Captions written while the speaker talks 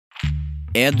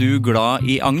du glad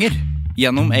I anger?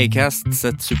 Gjennom Acast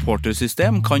sitt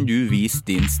supportersystem kan du vise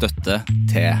din støtte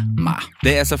til meg.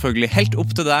 Det selvfølgelig helt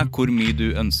opp til deg hvor mye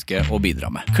du ønsker å bidra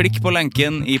med. Klikk på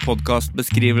lenken I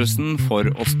podcastbeskrivelsen for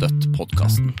å støtte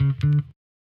podcasten.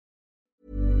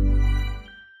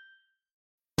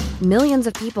 Millions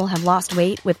of people have lost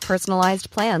weight with personalized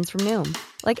plans from Noom.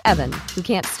 Like Evan, who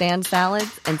can't stand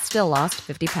salads and still lost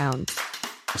 50 pounds.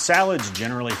 Salads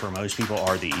generally for most people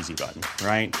are the easy button,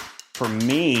 right? For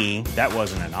me, that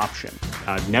wasn't an option.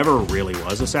 I never really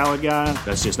was a salad guy.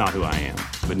 That's just not who I am.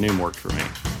 But Noom worked for me.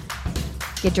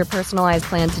 Get your personalized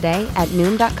plan today at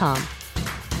Noom.com.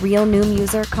 Real Noom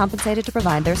user compensated to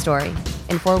provide their story.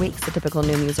 In 4 weeks, the typical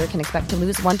Noom user can expect to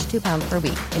lose 1 to 2 pounds per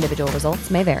week. Individual results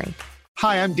may vary.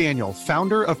 Hi, I'm Daniel,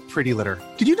 founder of Pretty Litter.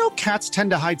 Did you know cats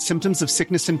tend to hide symptoms of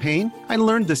sickness and pain? I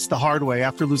learned this the hard way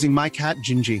after losing my cat,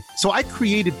 Gingy. So I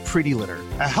created Pretty Litter,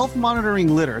 a health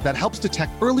monitoring litter that helps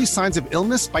detect early signs of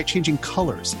illness by changing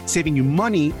colors, saving you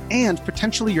money and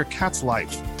potentially your cat's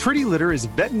life. Pretty Litter is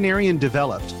veterinarian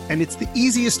developed, and it's the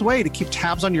easiest way to keep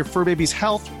tabs on your fur baby's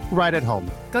health right at home.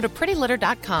 Go to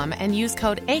prettylitter.com and use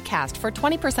code ACAST for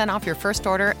 20% off your first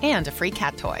order and a free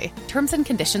cat toy. Terms and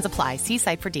conditions apply. See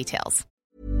site for details.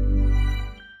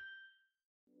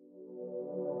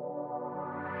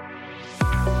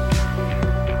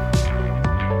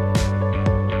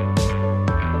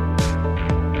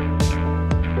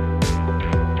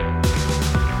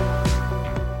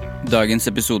 Dagens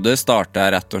episode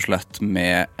starter rett og slett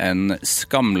med en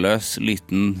skamløs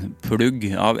liten plugg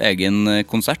av egen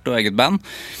konsert og eget band.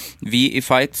 Vi I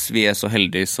Fights, vi så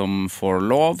heldige som får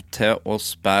lov til å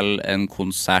spille en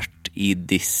konsert I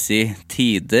disse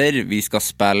tider. Vi skal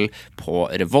spille på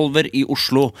Revolver I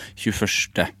Oslo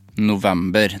 21.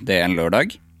 november. Det en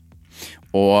lørdag.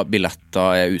 Og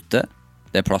billetter ute.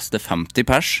 Det plass til 50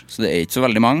 pers, så det ikke så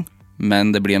veldig mange.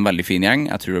 Men det blir en veldig fin gjeng.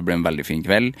 Jeg tror det blir en veldig fin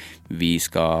kveld. Vi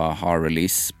skal ha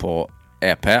release på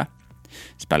EP,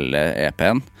 spille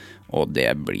EPen, og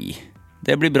det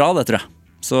blir bra, det tror jeg.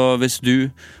 Så hvis du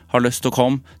har lyst til å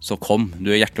komme, så kom. Du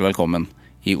hjertelig velkommen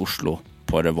I Oslo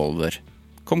på Revolver.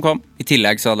 Kom. I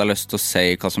tillegg så hadde jeg lyst til å si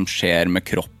hva som skjer med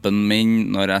kroppen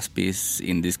min når jeg spiser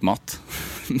indisk mat.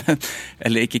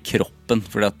 Eller ikke kroppen,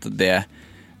 fordi at det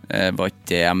var ikke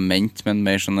det jeg mente, men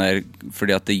mer sånn der,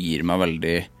 fordi at det gir meg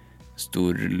veldig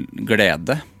stor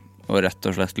glede og rett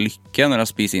og slett lykke når jeg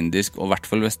spiser indisk, og I hvert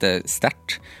fall hvis det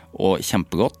sterkt og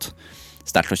kjempegodt.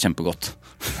 Sterkt og kjempegodt.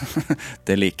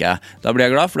 Det liker jeg. Da blir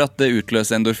jeg glad for at det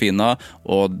utløser endorfiner,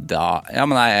 og da,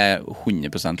 men jeg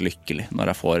 100% lykkelig når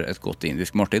jeg får et godt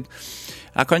indisk måltid.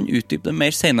 Jeg kan utdype det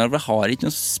mer senere, for jeg har ikke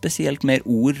noe spesielt mer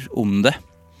ord om det.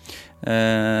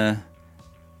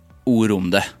 Ord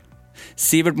om det.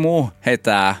 Sivert Mo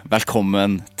heter jeg.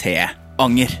 Velkommen til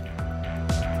Anger.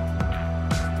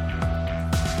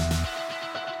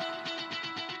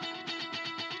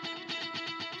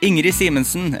 Ingrid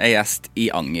Simensen gjest I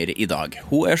Anger I dag.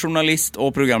 Hun journalist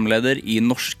og programleder I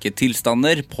Norske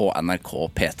Tilstander på NRK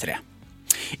P3.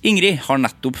 Ingrid har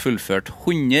nettopp fullført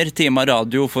 100 timer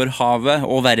radio for havet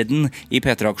og verden I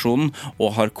P3-aksjonen,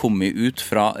 og har kommet ut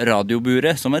fra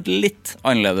radioburet som et litt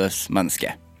annerledes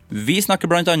menneske. Vi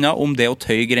snakker blant annet om det å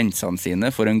tøye grensene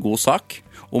sine for en god sak,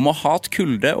 om å hate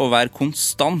kulde og være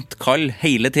konstant kald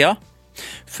hele tida,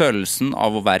 følelsen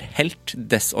av å være helt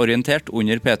desorientert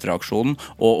under P3-aksjonen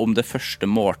og om det første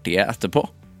måltidet etterpå,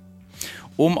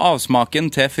 om avsmaken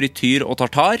til frityr og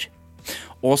tartar,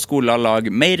 og skulle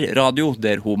lage mer radio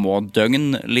der hun må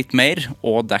døgne litt mer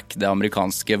og dekke det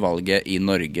amerikanske valget I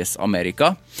Norges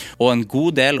Amerika, og en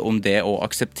god del om det å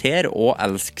akseptere og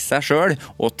elske seg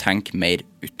selv og tenke mer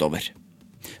utover.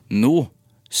 Nå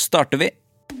starter vi!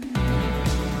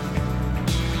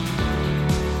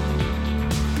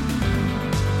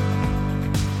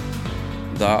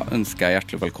 Da ønsker jeg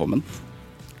hjertelig velkommen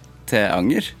til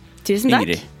Anger. Tusen takk.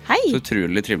 Ingrid, hei. Så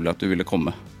utrolig trivelig at du ville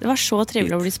komme. Det var så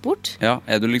trivelig å bli spurt. Ja,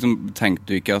 tenkte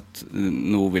du ikke at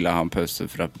nå vil jeg ha en pause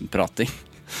fra prating?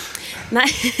 Nei,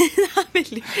 det var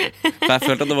veldig... For jeg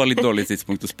følte at det var litt dårlig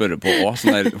tidspunkt å spørre på også,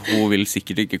 sånn der, hun vil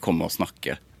sikkert ikke komme og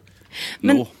snakke.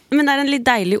 Men det en litt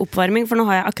deilig oppvarming, for nå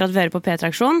har jeg akkurat vært på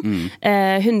P3-aksjon,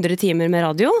 100 timer med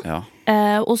radio,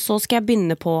 og så skal jeg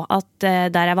begynne på at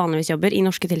der jeg vanligvis jobber, I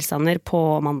Norske Tilstander på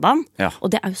mandag,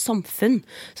 og det jo samfunn,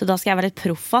 så da skal jeg være et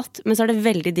proffatt, men så det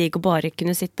veldig digg å bare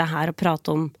kunne sitte her og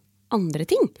prate om andre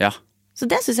ting. Ja.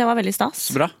 Så det synes jeg var veldig stas.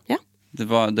 Så bra. Ja.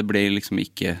 Det ble liksom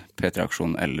ikke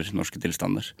P3-aksjon eller Norske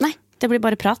Tilstander. Nei. Det blir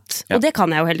bare prat, og det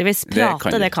kan jeg jo heldigvis.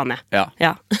 Prate, det kan jeg.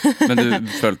 Ja. Men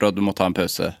du følte at du må ta en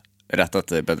pause rett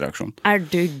etter P3-aksjonen.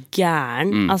 Du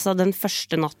gæren? Altså, den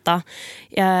første natta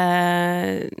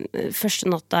jeg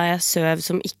søv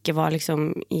som ikke var liksom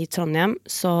i Trondheim,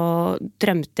 så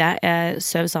drømte jeg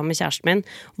søv sammen med kjæresten min,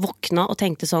 våkna og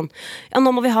tenkte sånn, ja, nå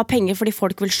må vi ha penger fordi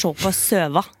folk vil se på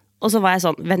søva. Og så var jeg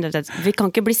sånn, vent, vi kan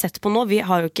ikke bli sett på nå,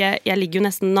 jeg ligger jo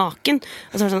nesten naken.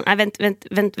 Og så var det sånn, nei,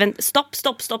 vent,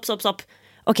 stopp.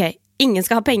 Ok, ingen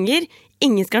skal ha penger,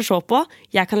 ingen skal se på,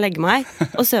 jeg kan legge meg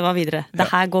og søve videre. Det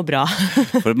her går bra.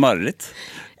 For et mareritt.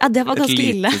 Ja, det var ganske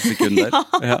ille. Et lite sekund der.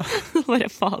 Ja. Bare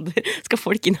fader, skal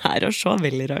folk inn her og se?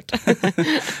 Veldig rart.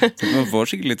 Så man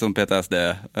får sikkert litt sånn PTSD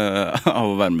av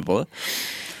å være med på det.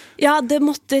 Ja, det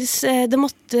måtte jeg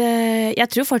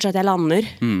tror fortsatt jeg lander.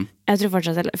 Jeg tror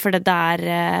fortsatt for det der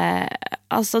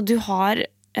altså du har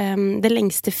det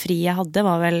lengste fri jeg hadde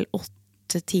var vel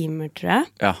 8 timer, tror jeg.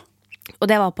 Ja. Og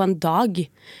det var på en dag.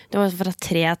 Det var fra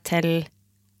 3 til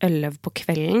 11 på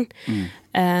kvelden.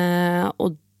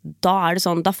 Og da det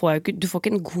sånn, du får ikke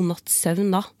en god natts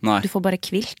søvn da. Nei. Du får bare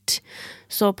kvilt.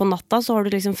 Så på natta så har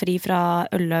du liksom fri fra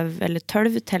 11 eller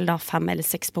 12 til da 5 eller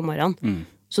 6 på morgenen.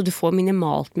 Så du får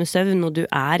minimalt med søvn, og du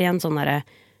i en sånn der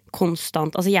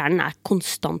konstant, altså hjernen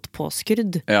konstant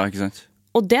påskrudd. Ja, ikke sant?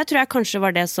 Og det tror jeg kanskje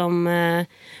var det som,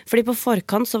 fordi på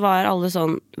forkant så var alle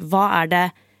sånn, hva er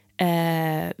det,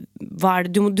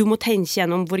 du må tenke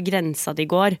gjennom hvor grensa de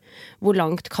går, hvor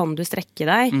langt kan du strekke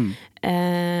deg,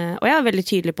 og jeg veldig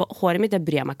tydelig på, håret mitt, det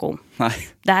bryr jeg meg ikke om. Nei.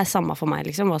 Det samme for meg,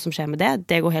 liksom, hva som skjer med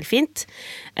det går helt fint,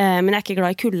 men jeg ikke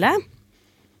glad i kulde,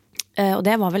 og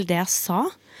det var vel det jeg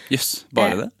sa. Yes,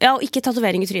 bare det? Ja, og ikke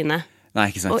tatovering i trynet. Nei,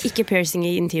 ikke sant. Og ikke piercing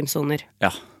i intimsoner.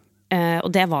 Ja. Og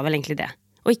det var vel egentlig det.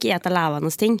 Og ikke ete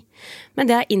levende ting. Men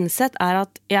det jeg har innsett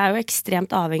at jeg jo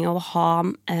ekstremt avhengig av å ha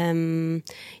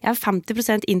jeg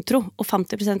 50% intro og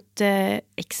 50%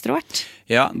 ekstrovert.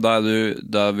 Ja, da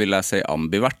vil jeg si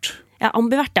ambivert. Ja,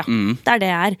 ambivert, ja. Det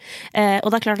det jeg og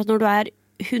det klart at når du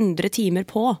 100 timer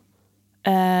på,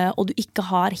 og du ikke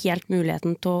har helt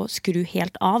muligheten til å skru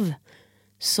helt av,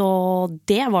 så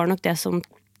det var nok det som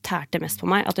tærte mest på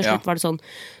meg. At til slutt var det sånn,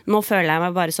 nå føler jeg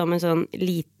meg bare som en sånn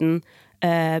liten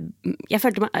jeg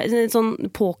følte meg en sånn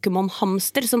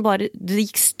Pokémon-hamster som bare, det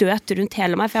gikk støt rundt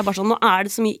hele meg, for jeg bare sånn, nå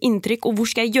det så mye inntrykk, og hvor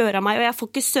skal jeg gjøre av meg, og jeg får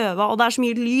ikke søve, og det så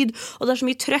mye lyd, og det så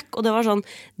mye trøkk, og det var sånn,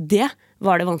 det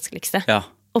var det vanskeligste. Ja.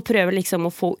 Å prøve liksom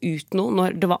å få ut noe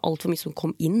når det var alt for mye som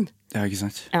kom inn. Ja, ikke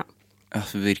sant? Ja. Ja,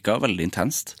 det virket veldig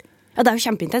intenst. Ja, det jo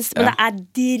kjempeintenst, men det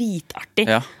dritartig.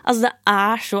 Ja. Altså, det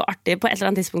så artig. På et eller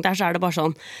annet tidspunkt der så det bare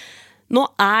sånn, nå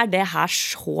det her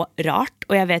så rart,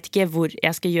 og jeg vet ikke hvor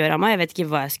jeg skal gjøre av meg, jeg vet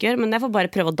ikke hva jeg skal gjøre, men jeg får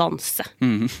bare prøve å danse.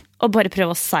 Og bare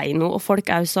prøve å si noe, og folk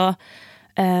jo så,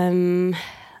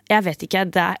 jeg vet ikke,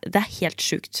 det helt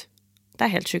sjukt.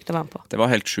 Det helt sjukt å være med på. Det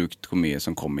var helt sjukt hvor mye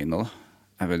som kom inn da.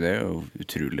 Det jo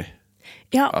utrolig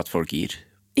at folk gir så mye.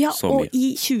 Ja, og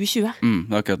i 2020.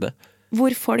 Det akkurat det.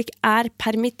 Hvor folk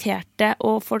permitterte,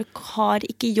 og folk har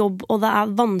ikke jobb, og det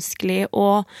vanskelig,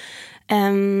 og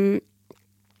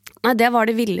nei, det var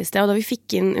det villeste, og da vi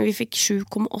fikk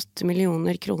 7,8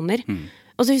 millioner kroner.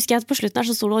 Og så husker jeg at på slutten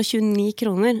så stod det 29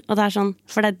 kroner, og det sånn,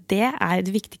 for det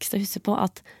det viktigste å huske på,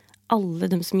 at alle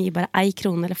de som gir bare 1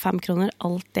 krone eller 5 kroner,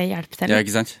 alt det hjelper til. Ja,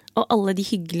 ikke sant? Og alle de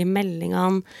hyggelige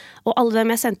meldingene, og alle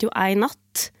dem jeg sendte jo en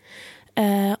natt,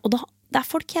 og det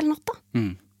folk hele natta.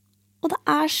 Og det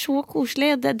så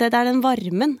koselig, det den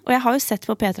varmen. Og jeg har jo sett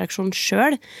på P3-aksjonen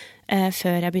selv,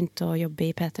 før jeg begynte å jobbe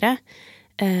i P3.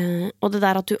 Og det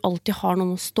der at du alltid har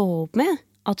noen å stå opp med,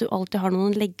 at du alltid har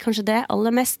noen å legge, kanskje det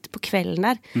aller mest på kvelden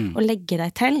der, og legge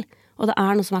deg til. Og det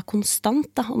noe som konstant,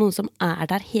 da, og noen som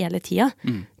der hele tida.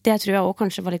 Det tror jeg også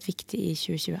kanskje var litt viktig i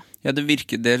 2020. Ja, det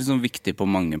liksom viktig på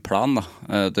mange plan, da.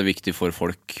 Det viktig for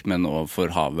folk, men også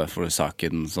for havet, for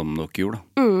saken som dere gjorde.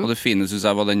 Og det fine, synes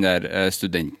jeg, var den der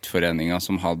studentforeningen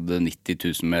som hadde 90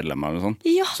 000 medlemmer eller sånn,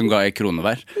 som ga 1 krone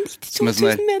hver. 92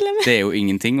 000 medlemmer! Det jo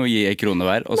ingenting å gi 1 krone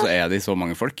hver, og så de så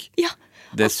mange folk. Ja.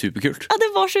 Det superkult. Ja, det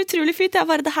var så utrolig fint.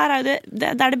 Det her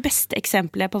det det beste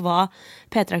eksempelet på hva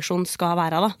P3-aksjonen skal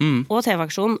være da. Og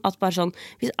TV-aksjonen, at bare sånn,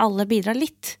 hvis alle bidrar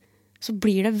litt, så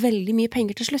blir det veldig mye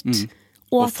penger til slutt.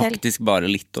 Og faktisk bare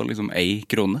litt, og liksom 1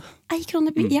 krone. 1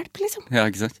 krone hjelp, liksom. Ja,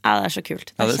 ikke sant? Ja, det så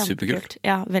kult. Det superkult.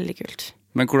 Ja, veldig kult.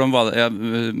 Men hvordan var det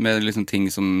med liksom ting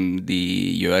som de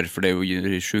gjør, for det jo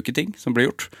syke ting som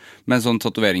blir gjort, men sånn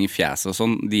tatovering i fjeset og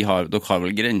sånn, dere har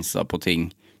vel grenser på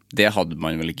ting. Det hadde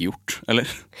man vel ikke gjort, eller?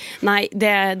 Nei,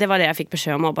 det var det jeg fikk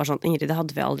beskjed om, og bare sånn, Ingrid, det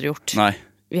hadde vi aldri gjort. Nei.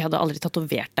 Vi hadde aldri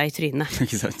tatovert deg i trynet.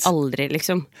 Ikke sant? Aldri,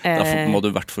 liksom. Da må du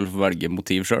I hvert fall få velge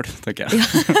motiv selv, tenker jeg.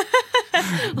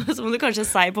 Og så må du kanskje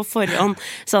si på forhånd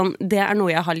sånn, det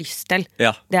noe jeg har lyst til.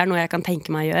 Ja. Det noe jeg kan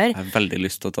tenke meg å gjøre. Jeg har veldig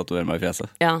lyst til å tatovere meg i fjeset.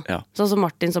 Ja. Ja. Sånn som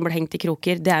Martin som ble hengt i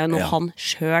kroker, det jo noe han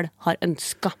selv har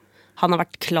ønsket. Han har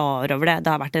vært klar over det. Det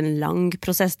har vært en lang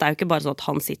prosess. Det jo ikke bare sånn at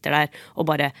han sitter der og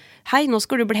bare hei, nå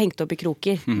skal du bli hengt opp i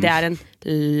kroker. Det en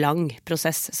lang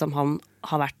prosess som han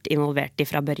har vært involvert i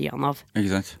fra børjan av.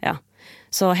 Ikke sant? Ja.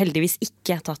 Så heldigvis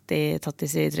ikke tatt i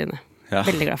trynet. Ja.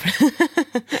 Veldig glad for det.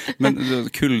 Men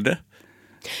kulde?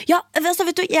 Ja, altså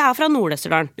vet du, jeg fra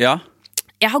Nord-Østerdalen. Ja.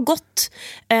 Jeg har gått,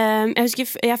 jeg husker,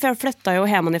 jeg flyttet jo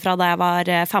hjemmefra da jeg var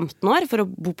 15 år for å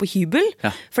bo på hybel,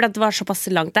 for det var såpass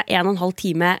langt, det 1,5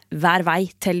 time hver vei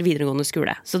til videregående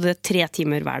skole, så det 3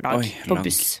 timer hver dag på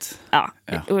buss. Ja.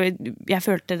 Og jeg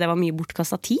følte det var mye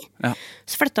bortkastet tid,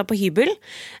 så flyttet jeg på hybel,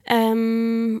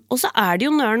 og så det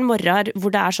jo noen morgener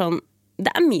hvor det sånn,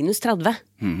 det minus 30.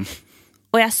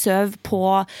 Og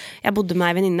jeg bodde med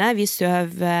en venninne, vi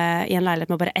søv i en leilighet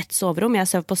med bare 1 soverom, jeg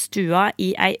søv på stua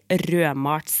i en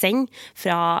rødmalt seng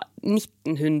fra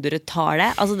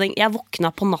 1900-tallet, altså jeg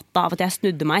våkna på natta av at jeg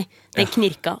snudde meg, den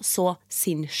knirka så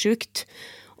sinnssykt,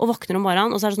 og våkner om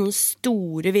morgenen, og så det sånne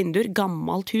store vinduer,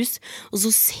 gammelt hus, og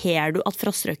så ser du at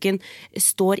frostrøkken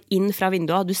står inn fra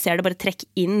vinduet, du ser det bare trekke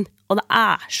inn, og det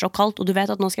så kaldt, og du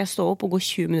vet at nå skal jeg stå opp og gå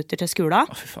 20 minutter til skolen.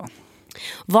 Å, fy faen.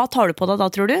 Hva tar du på deg da,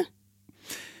 tror du?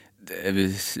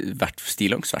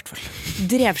 Stillongs i hvert fall.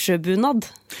 Drevsjøbunad.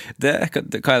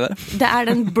 Hva det? Det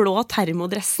den blå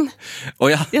termodressen.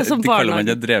 Åja, det kaller man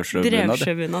det drevsjøbunad.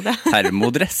 Drevsjøbunad, ja.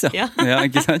 Termodress, ja. Ja,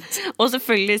 ikke sant? Og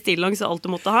selvfølgelig stillongs og alt du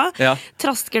måtte ha. Ja.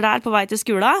 Trasker der på vei til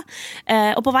skolen.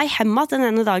 Og på vei hjemme den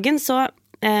ene dagen så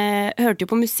hørte du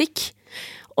på musikk.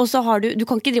 Og så du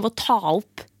kan ikke drive og ta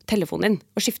opp telefonen din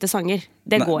og skifte sanger.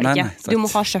 Det går ikke. Du må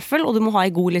ha shuffle, og du må ha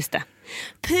en god liste.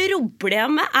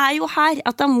 Problemet jo her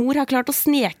at mor har klart å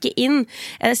sneke inn,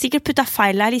 sikkert puttet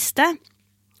feil i liste.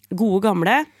 Gode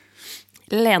gamle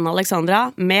Lena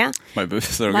Alexandra med My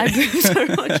boobs are My boobs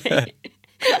are okay.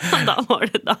 Og da var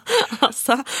det da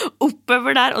altså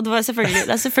oppover der, og det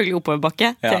selvfølgelig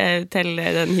oppoverbakke til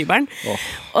den hybelen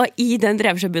og i den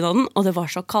drevsjøbunaden, og det var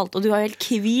så kaldt, og du var helt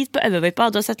kvit på øyevippa,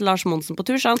 du har sett Lars Monsen på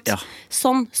tur, sant?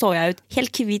 Sånn så jeg ut,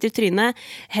 helt kvit i trynet,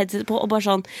 headset på, og bare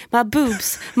sånn my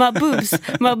boobs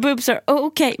are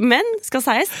okay, men skal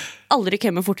sies aldri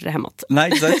komme fortere hjemmet.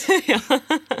 Nei, ikke sant?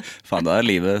 Faen, da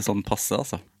livet sånn passe,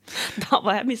 altså. Da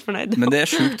var jeg misfornøyd. Men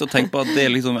det sjukt å tenke på at det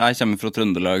liksom, jeg kommer fra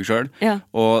Trøndelag selv,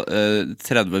 og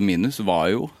 30 minus var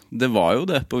jo det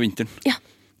på vinteren. Ja.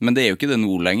 Men det jo ikke det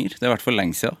nå lenger, det i hvert fall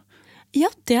lenge siden.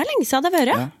 Ja, det lenge siden det var.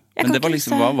 Ja. Men det var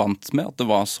liksom, var vant med at det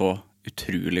var så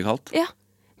utrolig kaldt. Ja,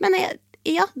 men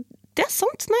det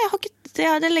sant. Nei, jeg har ikke,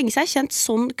 det lenge siden jeg har kjent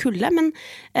sånn kulde, men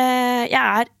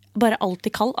jeg bare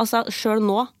alltid kald. Altså, selv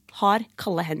nå har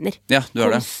kalde hender. Ja, du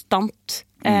har det. Konstant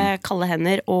kalde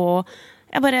hender, og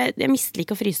jeg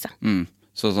misliker å fryse.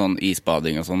 Så sånn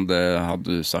isbading og sånn, det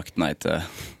hadde du sagt nei til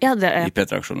i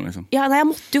P3-aksjonen, liksom? Ja, nei, jeg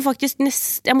måtte jo faktisk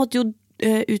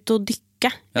ut og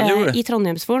dykke i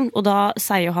Trondheimsfjorden, og da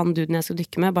sier jo han duden jeg skal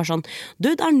dykke med, bare sånn,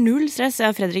 du, det null stress,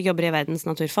 Fredrik jobber i Verdens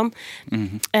Naturfond,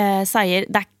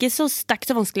 sier, det ikke så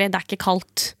vanskelig, det ikke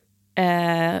kaldt,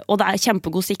 og det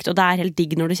kjempegod sikt, og det helt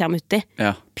digg når du kommer uti.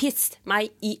 Pist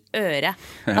meg i øret.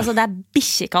 Altså, det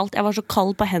bikkjekaldt. Jeg var så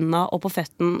kald på hendene og på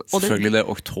føttene. Selvfølgelig, det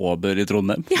oktober i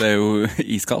Trondheim. Det jo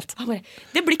iskaldt.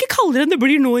 Det blir ikke kaldere enn det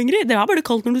blir nå, Ingrid. Det bare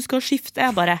kaldt når du skal skifte.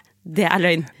 Det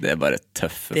løgn. Det bare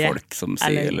tøffe folk som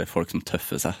sier, eller folk som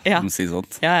tøffer seg, som sier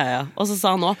sånt. Ja. Og så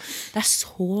sa han også, det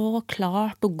så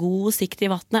klart og god sikt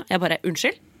i vattnet. Jeg bare,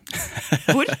 unnskyld?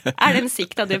 Hvor den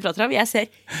sikta du prater om? Jeg ser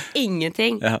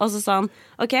ingenting. Og så sa han,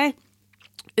 ok,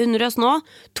 under oss nå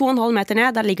 2,5 meter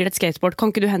ned, der ligger det et skateboard,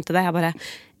 kan ikke du hente det? Jeg bare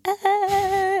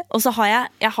og så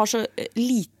har jeg har så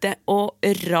lite og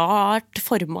rart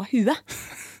formet hue,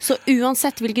 så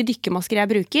uansett hvilke dykkemasker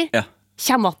jeg bruker,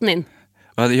 kommer vatten inn.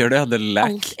 Ja, det gjør det, det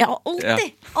lek.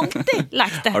 Alltid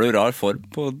lek det. Har du rar form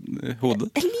på hodet?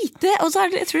 Lite, og så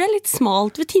jeg tror det litt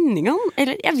smalt ved tinningene,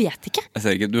 eller jeg vet ikke. Jeg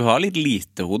ser ikke, du har litt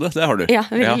lite hode, det har du. Ja,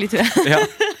 veldig lite.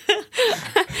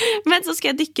 Men så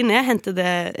skal jeg dykke ned, hente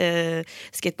det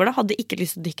skateboardet, hadde ikke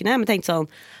lyst til å dykke ned, men tenkte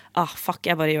sånn, fuck,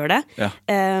 jeg bare gjør det.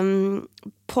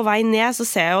 På vei ned så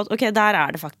ser jeg at, ok,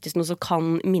 der det faktisk noe som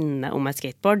kan minne om et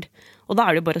skateboard, og da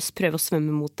det jo bare å prøve å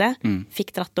svømme mot det,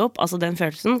 fikk dratt det opp, altså den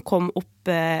følelsen kom opp,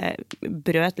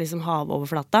 brøt liksom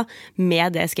havoverflata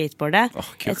med det skateboardet.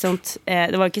 Et sånt,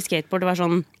 det var ikke skateboard, det var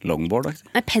sånn longboard, faktisk.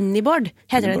 Nei, pennyboard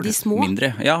heter det, de små.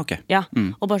 Mindre, ja, ok. Ja,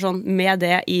 og bare sånn med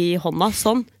det i hånda,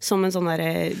 sånn, som en sånn der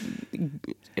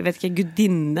jeg vet ikke,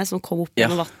 gudinne som kom opp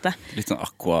gjennom vattet. Litt sånn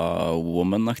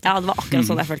Aquawoman-aktig. Ja, det var akkurat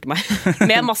sånn jeg følte meg.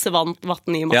 Med masse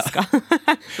vatten i maska.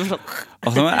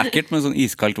 Og det var ekkelt med sånn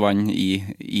iskaldt vann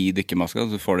i dykkermaska,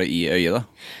 så du får det i øyet da.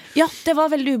 Ja, det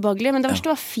var veldig ubehagelig, men det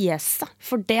verste var fjeset.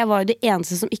 For det var jo det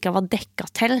eneste som ikke var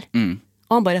dekket til.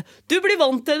 Og han bare, du blir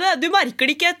vant til det, du merker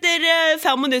det ikke etter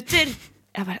 5 minutter.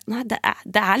 Jeg bare, nei, det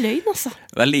er løgn, altså.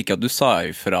 Jeg liker at du sa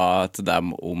ifra til dem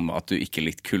om at du ikke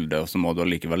likte kulde, og så må du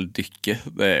allikevel dykke.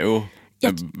 Det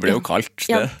blir jo kaldt.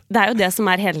 Ja, det er jo det som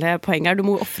er hele poenget her, du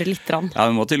må offre litt rann. Ja,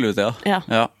 du må tydeligvis det,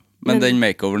 ja. Men den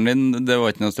makeoveren din, det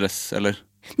var ikke noe stress, eller?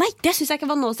 Nei, det synes jeg ikke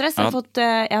var noe stress. Jeg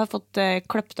har fått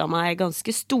kløpt av meg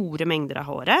ganske store mengder av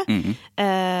håret.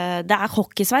 Det er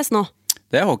hockeysveis nå.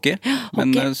 Det er hockey,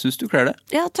 men jeg synes du kler det.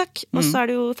 Ja, takk. Og så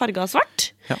er det jo farget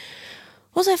svart. Ja.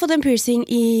 Og så har jeg fått en piercing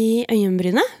i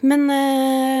øyenbrynet, men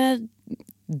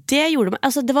det gjorde meg,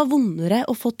 altså det var vondere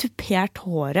å få tupert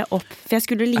håret opp, for jeg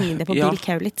skulle ligne det på Bill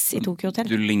Kaulitz i Tokyo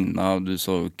Hotel. Du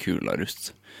så kulere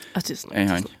ut. Tusen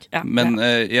takk. Men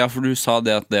for du sa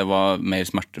det at det var mer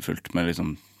smertefullt med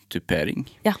liksom tupering.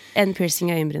 Ja, en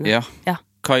piercing i øyenbrynet. Ja.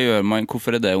 Hva gjør man?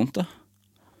 Hvorfor er det vondt da?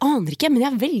 Aner ikke, men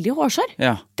jeg er veldig hårsår.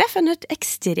 Ja. Det har jeg funnet ut,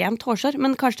 ekstremt hårsår,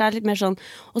 men kanskje det er litt mer sånn.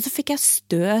 Og så fikk jeg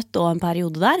støt og en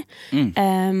periode der.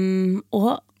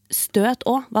 Og støt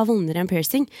også var vondere enn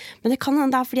piercing. Men det kan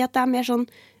hende det er fordi at det er mer sånn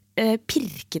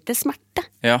pirkete smerte.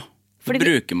 Ja.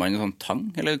 Bruker man en sånn tang,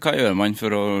 eller hva gjør man for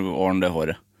å ordne det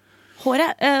håret?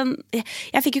 Håret,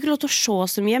 jeg fikk jo ikke lov til å se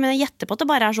så mye, men jeg gjetter på at det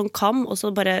bare er sånn kam, og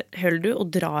så bare holder du og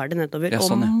drar det nedover. Ja,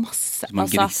 sånn, og masse, så man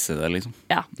grisser det liksom.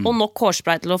 Ja, og nok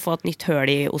hårspray til å få et nytt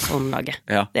høl i ozonlaget.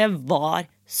 Ja. Det var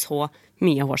så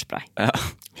mye hårspray. Ja.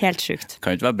 Helt sykt.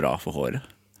 Kan jo ikke være bra for håret.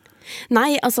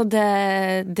 Nei, altså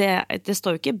det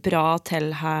står jo ikke bra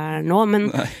til her nå, men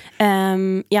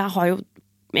jeg har jo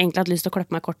egentlig hatt lyst til å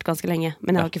klippe meg kort ganske lenge,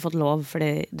 men jeg har ikke fått lov,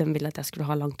 fordi de ville at jeg skulle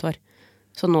ha langt hår.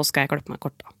 Så nå skal jeg klippe meg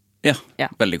kort da. Ja,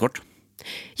 veldig kort.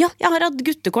 Ja, jeg har hatt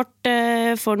guttekort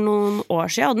for noen år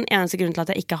siden, og den eneste grunnen til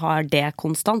at jeg ikke har det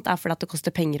konstant er fordi at det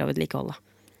koster penger å vedlikeholde.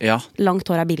 Ja. Langt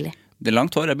hår er billig. Det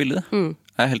langt hår er billig, det.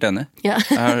 Jeg er helt enig. Ja.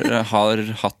 Jeg har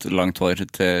hatt langt hår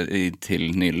til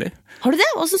nylig. Har du det?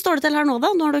 Hvordan står det til her nå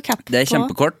da? Nå har du cap på. Det er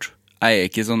kjempekort.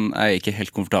 Jeg er ikke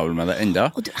helt komfortabel med det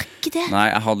enda. Og du er ikke det? Nei,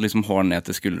 jeg hadde liksom hår ned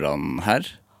til skuldrene her.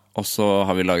 Og så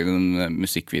har vi laget en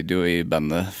musikkvideo i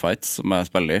bandet Fights som jeg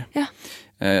spiller i. Ja.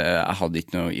 Jeg hadde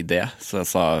ikke noe idé, så jeg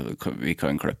sa vi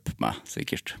kan klippe meg,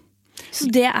 sikkert. Så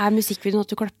det er musikkvideoen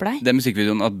at du klipper deg? Det er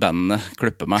musikkvideoen at bandet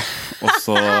klipper meg, og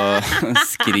så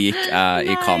skriker jeg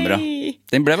i kamera.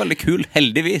 Den ble veldig kul,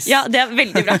 heldigvis. Ja, det er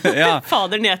veldig bra. Ja.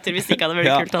 Fader neter hvis det ikke hadde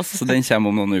vært kult. Altså. Så den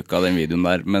kommer om noen uker, den videoen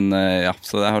der. Men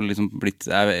så jeg har liksom blitt,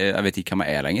 jeg vet ikke hvem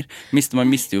jeg er lenger.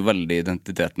 Man mister jo veldig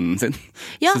identiteten sin,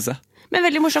 synes jeg. Men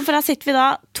veldig morsomt, for her sitter vi da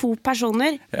 2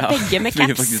 personer, begge med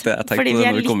caps, fordi vi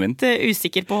er litt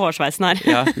usikre på hårsveisen her.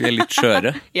 Ja, vi er litt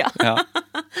skjøre. Ja.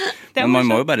 Men man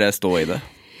må jo bare stå i det.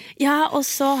 Ja, og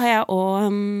så har jeg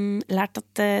også lært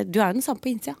at du er jo den samme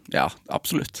på innsida. Ja,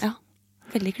 absolutt. Ja,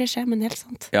 veldig klisjé, men helt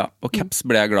sant. Ja, og caps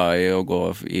ble jeg glad i å gå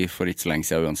i for ikke så lenge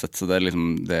siden uansett, så det er liksom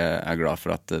det jeg er glad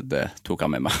for at det tok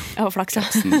jeg med meg. Det var flaks, ja.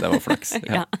 Det var flaks,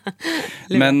 ja.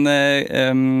 Men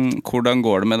hvordan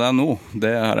går det med deg nå?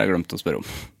 Det har jeg glemt å spørre om.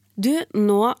 Du,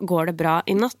 nå går det bra.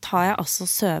 I natt har jeg altså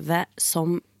søvet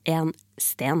som en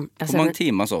sten. Hvor mange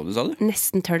timer sov du, sa du?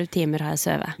 Nesten 12 timer har jeg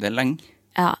søvet. Det er lenge.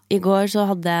 Ja, i går så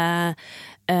hadde jeg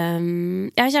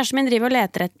og kjæresten min driver og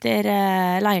leter etter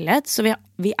leilighet, så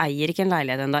vi eier ikke en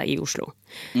leilighet enda i Oslo.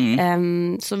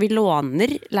 Så vi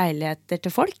låner leiligheter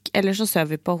til folk, eller så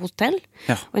søver vi på hotell.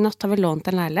 Ja. Og i natt har vi lånt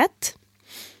en leilighet.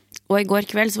 Og i går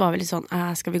kveld så var vi litt sånn,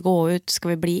 skal vi gå ut,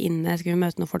 skal vi bli inne, skal vi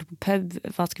møte noen folk på pub,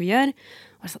 hva skal vi gjøre?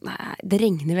 Og sånn, nei, det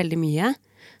regner veldig mye.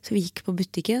 Så vi gikk på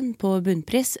butikken på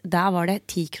bunnpris, der var det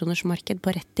 10-kronersmarked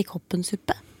på rett i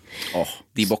koppen-suppe.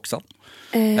 De boksene?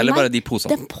 Eller bare de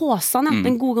posene? Den posen, ja.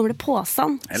 Den gode gamle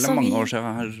posen. Eller mange år siden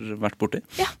jeg har vært borti.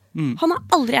 Ja, han har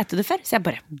aldri ettet det før. Så jeg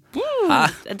bare,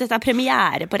 dette er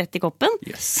premiere på Rett i koppen.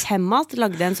 Yes. Hemmat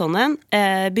lagde en sånn en.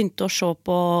 Begynte å se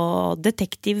på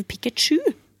Detective Pikachu.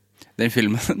 Den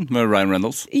filmen med Ryan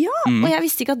Reynolds. Ja, og jeg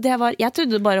visste ikke at det var, jeg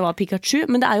trodde det bare var Pikachu,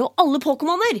 men det er jo alle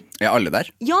Pokémoner. Ja, alle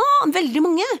der. Ja, veldig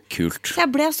mange. Kult. Så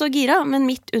jeg ble så gira, men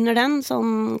midt under den,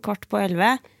 sånn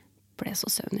 11:15, ble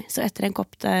så søvnig. Så etter en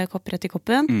kopp rett i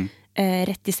koppen,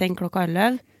 rett i seng klokka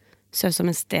 11, søv som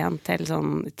en sten til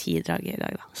sånn 10 dager i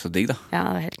dag da. Så digg da. Ja,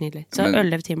 det var helt nydelig. Så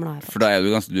 11 timer da har jeg fått. For da er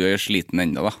du er sliten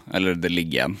enda da, eller det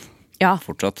ligger igjen. Ja,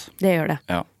 fortsatt. Det gjør det.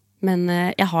 Ja. Men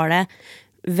jeg har det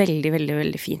veldig, veldig,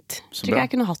 veldig fint. Så tror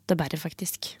jeg kunne hatt det bare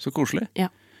faktisk. Så koselig.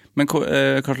 Ja. Men hva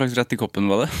slags rett i koppen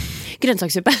var det?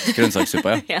 Grønnsakssuppe.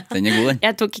 Grønnsakssuppe, ja. Den god, den.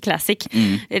 Jeg tok classic.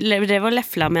 Det var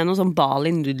lefla med noe sånn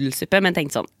Bali nudelsuppe, men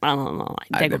tenkte sånn, nei,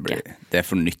 det går ikke. Det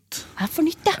for nytt. Det for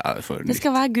nytt, ja. Ja, for det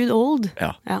skal være good old.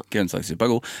 Ja, grønnsakssuppe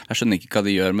god. Jeg skjønner ikke hva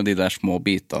de gjør med de der små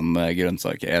bitene med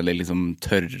grønnsaker. Eller liksom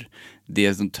de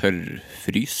sånn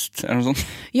tørrfryst, eller noe sånt.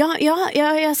 Ja,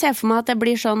 jeg ser for meg at det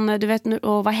blir sånn, du vet,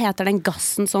 og hva heter den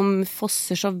gassen som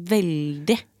fosser så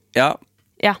veldig?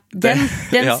 Ja, den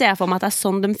ser jeg for meg at det er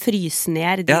sånn de fryser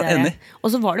ned de der. Enig.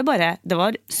 Og så var det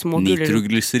var små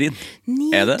nitroglyserin.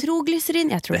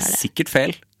 Nitroglyserin, jeg tror det er det. Det er sikkert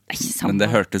feil, men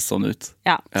det hørtes sånn ut.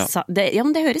 Ja,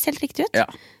 men det høres helt riktig ut. Ja.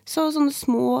 Så sånne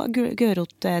små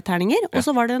gørotterninger, og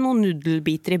så var det noen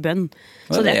nudelbiter i bønn.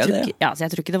 Så jeg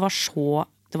tror ikke det var så,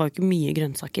 det var jo ikke mye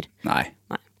grønnsaker. Nei.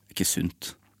 Ikke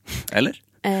sunt. Eller?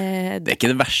 Det er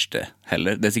ikke det verste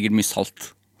heller, det er sikkert mye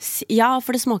salt. Ja,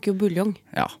 for det smaker jo buljong.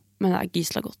 Ja. Men det er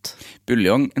gysla godt.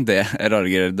 Buljong, det er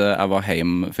rarere. Jeg var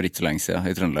hjemme for ikke så lenge siden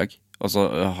i Trøndelag, og så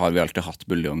har vi alltid hatt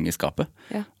buljong i skapet.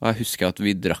 Ja. Og jeg husker at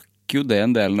vi drakk jo det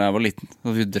en del når jeg var liten,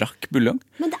 og vi drakk buljong.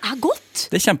 Men det er godt!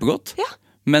 Det er kjempegodt,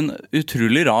 men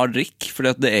utrolig rar drikk,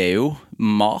 for det er jo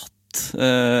mat,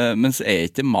 mens det er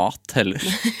ikke mat heller.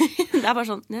 Det er bare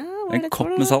sånn, en kopp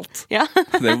med salt. Ja.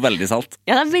 Det er jo veldig salt.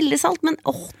 Ja, det er veldig salt, men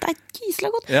det er gysla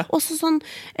godt. Ja. Også sånn,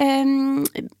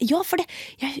 for det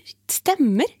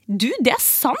stemmer. Det er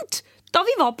sant. Da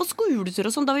vi var på skoletur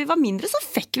og sånn, da vi var mindre, så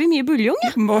fikk vi mye buljong.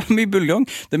 Ja. Mye buljong.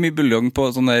 Det er mye buljong på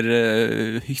sånne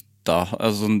der hytta,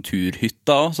 altså sånn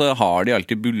turhytta, så har de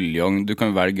alltid buljong. Du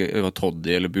kan velge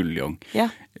toddy eller buljong. Ja.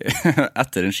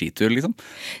 Etter en skitur, liksom.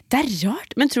 Det er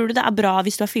rart, men tror du det er bra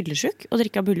hvis du er fyllesyk å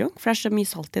drikke av buljong? For det er så mye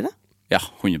salt i det. Ja,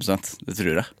 100%. Det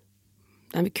tror jeg.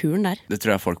 Det er kuren der. Det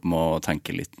tror jeg folk må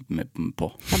tenke litt på.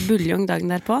 Ja, buljong dagen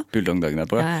derpå? Buljong dagen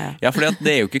derpå, ja. Ja, for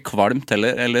det er jo ikke kvalmt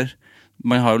heller, eller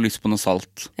man har jo lyst på noe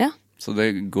salt. Ja. Så det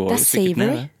går jo sikkert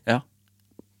ned. Ja.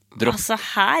 Altså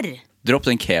her... Dropp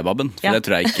den kebaben, for det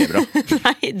tror jeg ikke er bra.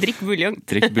 Nei, drikk buljong.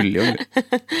 Drikk buljong.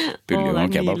 Buljong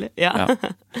og kebab. Ja.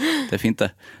 Det er fint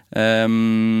det.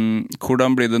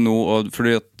 Hvordan blir det nå,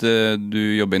 fordi at du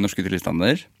jobber i Norske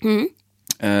Tilstander,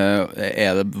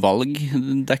 er det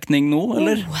valgdekning nå,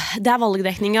 eller? Det er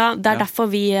valgdekning, ja. Det er derfor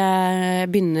vi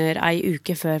begynner ei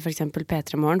uke før for eksempel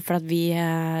P3 Morgen, for at vi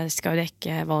skal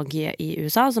dekke valget i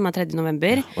USA, som er 3.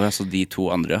 november. Og så de to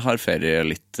andre har ferie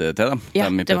litt til dem? Ja,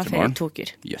 det var ferie 2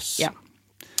 uker. Yes. Ja.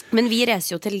 Men vi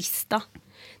reiser jo til Lista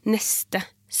neste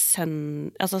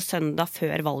søndag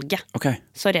før valget. Okay.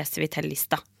 Så reiser vi til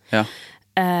Lista. Ja.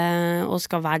 Og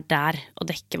skal være der og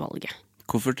dekke valget.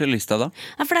 Hvorfor til Lista da?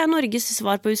 Ja, for det er Norges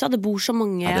svar på USA. Det bor så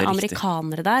mange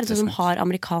amerikanere der, så de har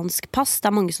amerikansk pass. Det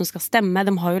er mange som skal stemme.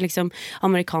 De har jo liksom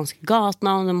amerikanske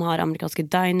gatenavn, de har amerikanske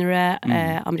dinere,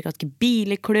 amerikanske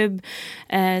bileklubb.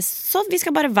 Så vi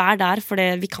skal bare være der, for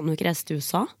vi kan jo ikke reise til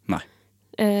USA. Nei.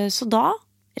 Så da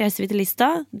reiser vi til Lista,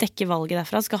 dekker valget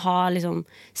derfra, skal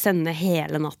sende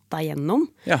hele natta gjennom.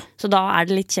 Ja. Så da er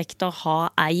det litt kjekt å ha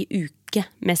ei uke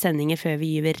med sendinger før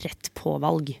vi gyver rett på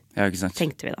valg. Ja, ikke sant?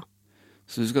 Tenkte vi da.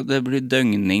 Så det blir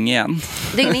døgning igjen.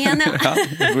 Døgning igjen, ja. Ja,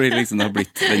 det blir det har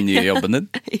blitt den nye jobben din.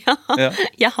 Ja,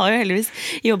 jeg har jo heldigvis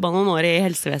jobbet noen år i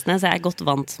helsevesenet, så jeg er godt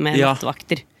vant med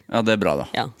nattvakter. Ja, det er bra da.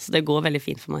 Ja, så det går veldig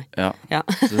fint for meg. Ja,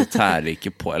 så det tærer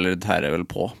ikke på, eller det tærer vel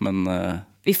på, men...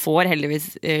 Vi får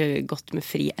heldigvis godt med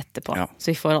fri etterpå,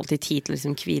 så vi får alltid tid til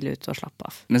å hvile ut og slappe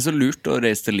av. Men så lurt å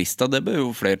reise til Lista, det bør jo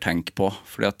flere tenke på,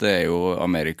 fordi at det er jo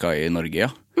Amerika i Norge,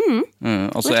 ja.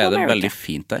 Og så er det veldig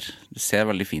fint der. Det ser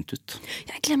veldig fint ut.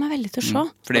 Jeg gleder meg veldig til å se.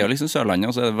 For det er jo Sørlandet,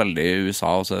 og så er det veldig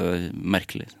USA, og så er det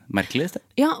merkelig sted.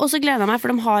 Ja, og så gleder jeg meg, for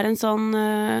de har en sånn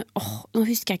nå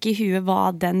husker jeg ikke i huet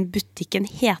hva den butikken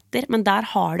heter, men der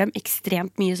har de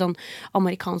ekstremt mye sånn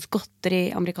amerikansk godteri,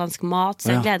 amerikansk mat,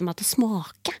 så jeg gleder meg til å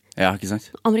smake. Ja, ikke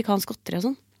sant? Amerikansk godteri og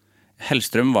sånn.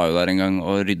 Hellstrøm var jo der en gang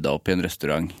og rydda opp i en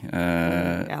restaurant.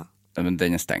 Men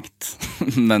den er stengt.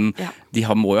 Men de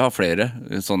må jo ha flere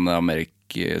sånne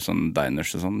sånne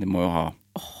diners og sånn. De må jo ha...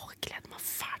 gleder meg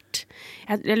fælt.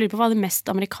 Jeg lurer på hva det mest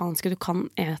amerikanske du kan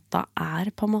ete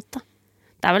er, på en måte.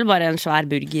 Det er vel bare en svær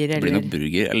burger, eller... Det blir nok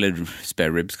burger, eller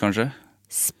spare ribs, kanskje.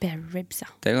 Spare ribs, ja.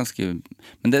 Det er ganske...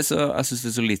 Men jeg synes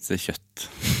det er så lite kjøtt.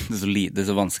 Det er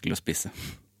så vanskelig å spise.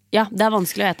 Ja, det er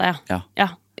vanskelig å ete,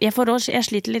 ja. Jeg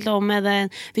sliter litt om med det.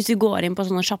 Hvis du går inn på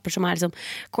sånne shopper som er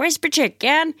crispy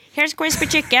chicken, here's crispy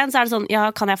chicken, så er det sånn,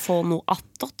 kan jeg få noe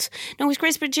attåt? No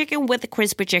crispy chicken with a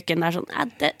crispy chicken. Det er sånn,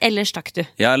 eller stakk du?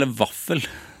 Ja, eller vaffel.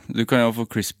 Du kan jo få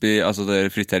crispy, altså det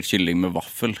er fritert kylling med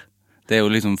vaffel. Det er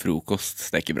jo frokost,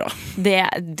 det er ikke bra.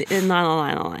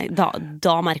 Nei.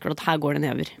 Da merker du at her går det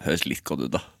nedover. Høres litt godt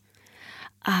ut da.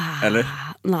 Eller?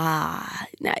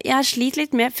 Nei, jeg sliter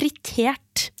litt med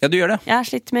fritert fritert. Ja, du gjør det. Jeg har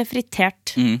slitt med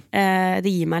fritert.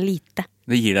 Det gir meg lite.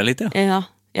 Det gir deg litt,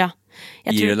 ja.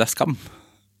 Gir det deg skam?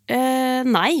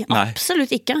 Nei,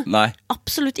 absolutt ikke.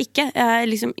 Absolutt ikke.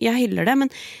 Jeg hyller det, men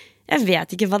jeg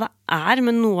vet ikke hva det er,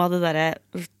 men noe av det der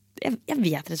jeg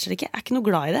vet rett og slett ikke. Jeg er ikke noe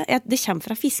glad i det. Det kommer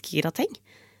fra fiskegrateng.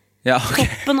 Ja, okay.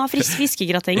 Toppen av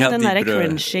fiskegrateng, den der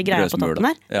crunchy greia på toppen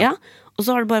her. Ja. Og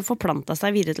så har det bare forplantet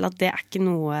seg videre til at det er ikke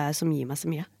noe som gir meg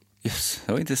så mye. Yes, det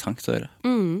var interessant å høre.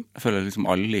 Jeg føler liksom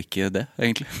alle liker det,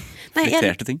 egentlig.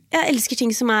 Friterte ting. Jeg elsker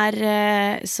ting som er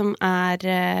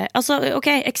altså, ok,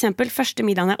 eksempel, første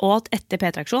middagen jeg åt etter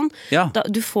P3-aksjon. Ja.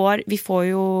 Vi får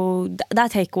jo, det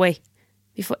er takeaway.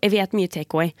 Jeg vet mye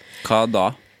takeaway. Hva da?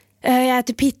 Jeg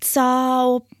heter pizza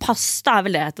og pasta er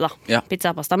vel det heter da. Ja.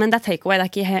 Pizza og pasta, men det er takeaway, det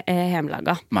er ikke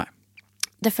hjemmelaga. Nei.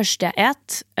 Det første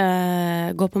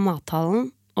jeg går på mathallen,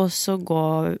 og så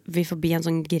går vi forbi en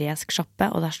sånn gresk shoppe,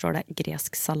 og der står det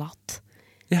gresk salat.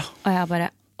 Ja. Og jeg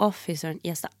bare, fy søren,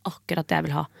 yes, det er akkurat det jeg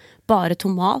vil ha. Bare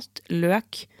tomat,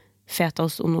 løk,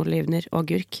 fetaost, olivener og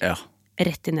agurk. Ja.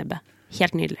 Rett i nebbet.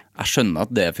 Helt nydelig. Jeg skjønner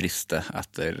at det frister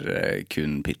etter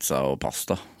kun pizza og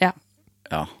pasta. Ja.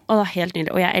 Og det er helt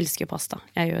nydelig. Og jeg elsker pasta.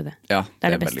 Jeg gjør det. Ja, det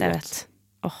er det beste jeg vet.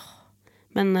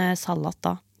 Men salat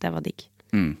da, det var digg.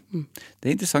 Det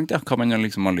er interessant, hva man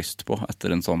liksom har lyst på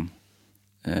etter en sånn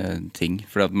ting.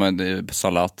 For at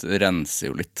salat renser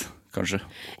jo litt, kanskje.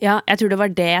 Ja, jeg tror det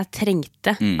var det jeg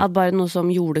trengte. At bare noe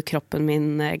som gjorde kroppen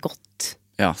min godt.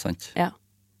 Ja, sant. Ja.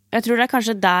 Jeg tror det er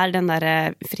kanskje der den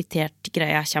der fritert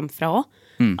greia kommer fra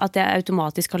også. At jeg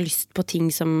automatisk har lyst på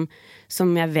ting som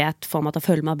jeg vet får meg til å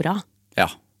føle meg bra. Ja.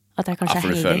 At jeg kanskje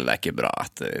for du føler deg ikke bra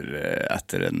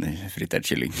etter en fritert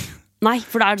kylling. Nei,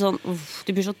 for det er sånn,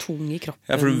 du blir så tung i kroppen.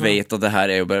 Ja, for du vet at det her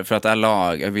er jo bare, for at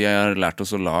vi har lært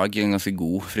oss å lage en ganske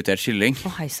god fritert kylling.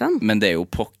 Heisann. Men det er jo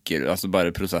pokker, altså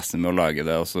bare prosessen med å lage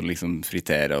det, og så liksom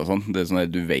fritere og sånn. Det er sånn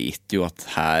at du vet jo at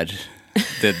her,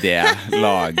 det jeg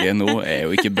lager nå er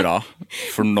jo ikke bra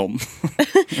for noen.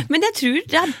 Men jeg tror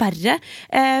det er bare,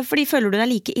 fordi føler du deg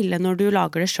like ille når du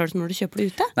lager det selv som når du kjøper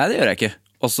det ute? Nei, det gjør jeg ikke.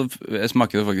 Og så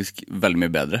smaker det faktisk veldig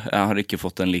mye bedre. Jeg har ikke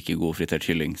fått en like god fritert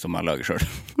kylling som jeg lager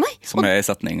selv. Nei. Som er i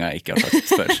setningen jeg ikke har sagt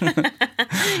før.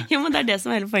 Jo, men det er det som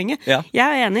er hele poenget. Ja. Jeg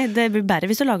er enig, det blir bedre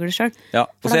hvis du lager det selv. Ja,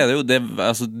 og så er det jo,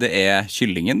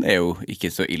 kyllingen er jo ikke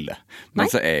så ille. Men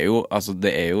så er jo,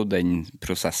 det er jo den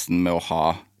prosessen med å ha,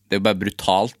 det er jo bare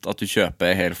brutalt at du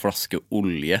kjøper en hel flaske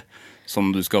olje som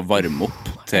du skal varme opp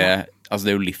til. Altså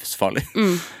det er jo livsfarlig.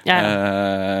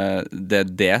 Det er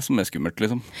det som er skummelt,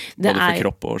 liksom. Både for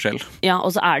kropp og sjel. Ja,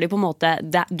 og så er det jo på en måte,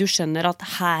 du skjønner at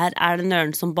her er det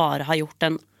nøren som bare har gjort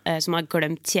som har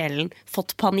glemt kjelen,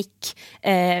 fått panikk,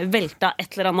 velta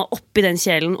et eller annet oppi den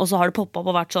kjelen, og så har det poppet opp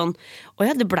og vært sånn,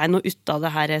 det ble noe ut av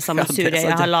det her sammensuriet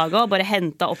jeg har laget, og bare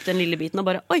hentet opp den lille biten,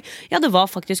 og bare, det var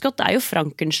faktisk godt. Det er jo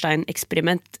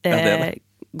Frankenstein-eksperiment.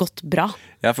 Gått bra.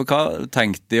 Ja, for hva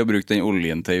tenkte de å bruke den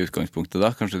oljen til i utgangspunktet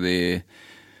da? Kanskje de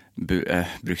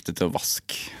brukte til å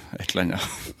vaske et eller annet?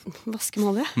 Vaske med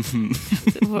olje?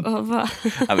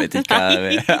 Jeg vet ikke hva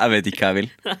jeg vil.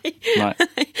 Nei.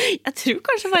 Jeg tror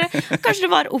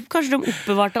kanskje de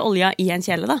oppbevarte olja i en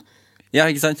kjele da. Ja,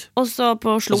 ikke sant? Og så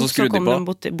på slump så kom de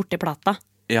bort til plata.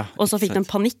 Ja, og så fikk de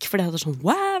panikk, for det hadde sånn,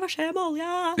 wow, hva skjer med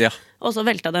olja? Ja. Og så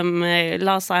velta de,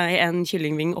 la seg en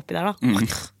kyllingving oppi der da.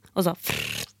 Og så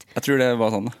jeg tror det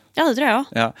var sånn. Ja, det tror jeg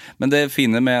også. Ja. Men det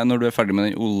fine med når du er ferdig med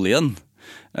den oljen,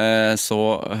 så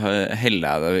heller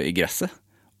jeg det i gresset.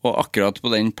 Og akkurat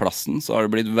på den plassen så har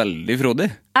det blitt veldig frodig.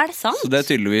 Er det sant? Så det er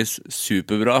tydeligvis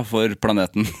superbra for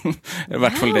planeten. I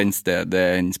hvert fall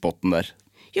den spotten der.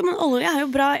 Jo, men olje er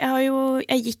jo bra.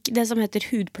 Jeg gikk det som heter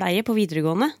hudpleie på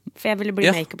videregående, for jeg ville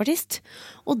bli make-up-artist.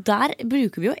 Og der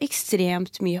bruker vi jo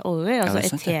ekstremt mye oljer, altså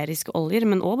eteriske oljer,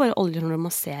 men også bare oljer når du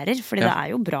masserer, fordi det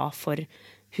er jo bra for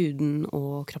huden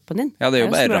og kroppen din. Ja, det er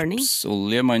jo bare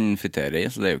rapsolje man friterer i,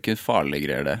 så det er jo ikke farlige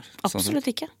greier der.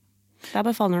 Absolutt ikke. Det er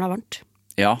bare farlig når det er varmt.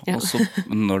 Ja, og så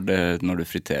når du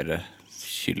friterer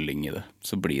kylling i det,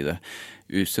 så blir det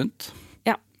usunt.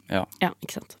 Ja,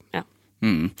 ikke sant. Ja.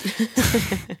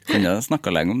 Kunne jeg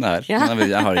snakket lenge om det her, men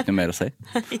jeg har ikke noe mer å si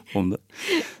om det.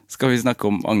 Skal vi snakke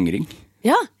om angring?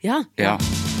 Ja.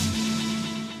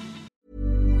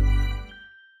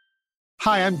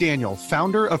 Hi, I'm Daniel,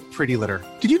 founder of Pretty Litter.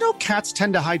 Did you know cats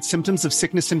tend to hide symptoms of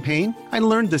sickness and pain? I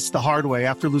learned this the hard way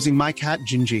after losing my cat,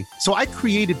 Gingy. So I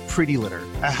created Pretty Litter,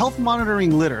 a health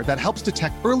monitoring litter that helps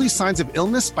detect early signs of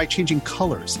illness by changing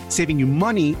colors, saving you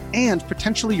money and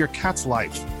potentially your cat's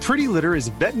life. Pretty Litter is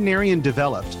veterinarian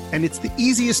developed, and it's the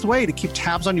easiest way to keep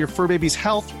tabs on your fur baby's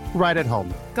health right at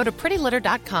home. Go to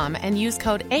prettylitter.com and use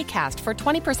code ACAST for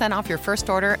 20% off your first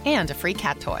order and a free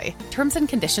cat toy. Terms and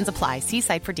conditions apply. See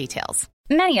site for details.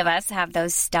 Many of us have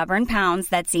those stubborn pounds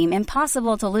that seem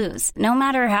impossible to lose, no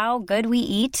matter how good we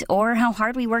eat or how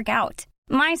hard we work out.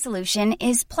 My solution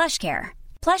is PlushCare.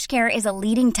 PlushCare is a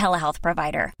leading telehealth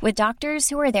provider with doctors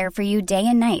who are there for you day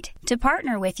and night to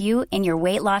partner with you in your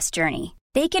weight loss journey.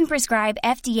 They can prescribe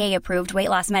FDA-approved weight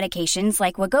loss medications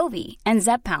like Wegovy and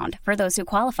Zepbound for those who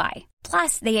qualify.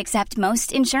 Plus, they accept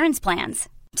most insurance plans.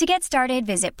 To get started,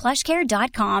 visit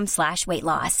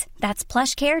plushcare.com/weightloss. That's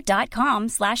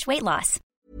plushcare.com/weightloss.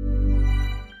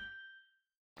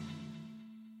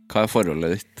 Hva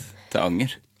forholdet ditt til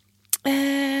anger?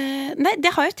 Nei,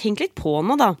 det har jeg tenkt litt på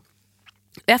nå da.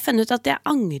 Jeg har funnet ut at jeg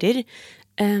angrer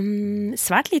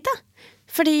svært lite.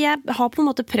 Fordi jeg har på en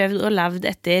måte prøvd og levd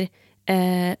etter,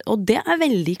 og det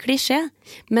veldig klisjé,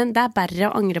 men det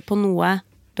bedre å angre på noe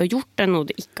du har gjort enn noe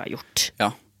du ikke har gjort.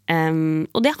 Ja.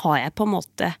 Og det har jeg på en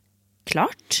måte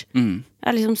klart. Jeg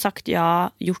har liksom sagt ja,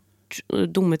 gjort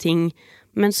dumme ting,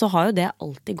 men så har jo det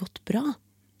alltid gått bra.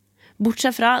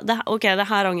 Bortsett fra, det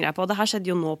her angrer jeg på. Det her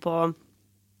skjedde jo nå på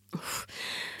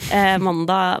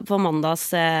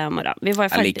mandags morgen. Vi var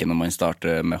jeg liker når man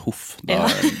starter med hoff. Det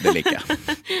liker jeg.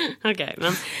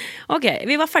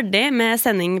 Vi var ferdig med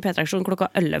sending P3-aksjon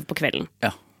klokka 11 på kvelden.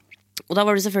 Ja. Og da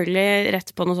var det selvfølgelig rett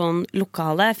på noe sånn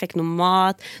lokale. Jeg fikk noe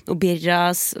mat, noe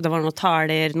birras, det var noe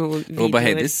taler, noe videoer. Og på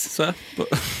Heidis, så jeg.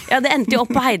 Ja, det endte jo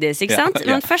opp på Heidis, ikke sant?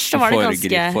 Men først så var det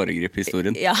ganske... Foregrip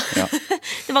historien. Ja.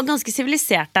 Det var ganske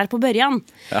sivilisert der på børjan.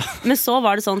 Ja. Men så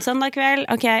var det sånn, søndag kveld,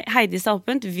 ok, Heidis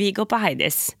åpent, vi går på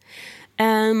Heidis.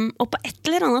 Og på et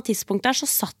eller annet tidspunkt der så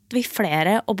satt vi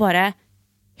flere og bare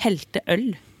helte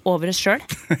øl over oss selv.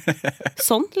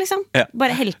 Sånn, liksom. Ja.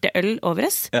 Bare helte øl over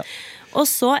oss. Ja. Og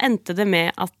så endte det med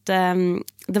at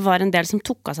det var en del som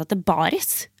tok av seg til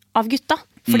baris av gutta.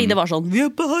 Fordi det var sånn, vi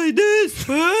på Heidis!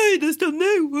 Hei, det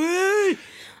stemmer! Hei!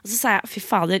 Og så sa jeg, fy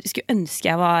fader, jeg skulle ønske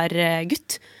jeg var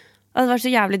gutt. Og det var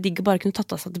så jævlig digg å bare kunne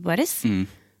tatt av seg til baris.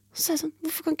 Så sa jeg sånn,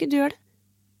 hvorfor kan ikke du gjøre det?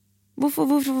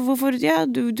 Hvorfor? Ja,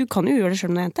 du kan jo gjøre det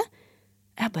selv når jeg er jente.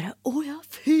 Jeg bare, ja,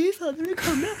 fy fader, du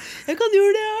kan det. Jeg kan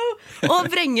gjøre det, ja. Og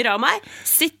vrenger av meg,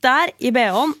 sitt der i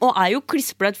BH-en, og jo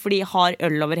klissbløtt fordi jeg har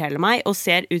øl over hele meg, og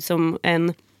ser ut som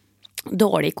en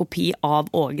dårlig kopi av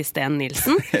Åge Steen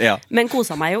Nilsen. Ja. Men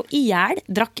kosa meg jo i hjel,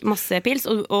 drakk masse pils,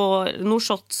 og noen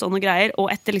shots og noen greier,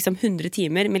 og etter liksom 100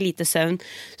 timer med lite søvn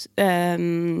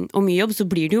og mye jobb, så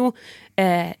blir det jo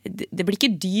det blir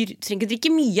ikke dyr, du trenger ikke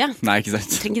drikke mye. Nei, ikke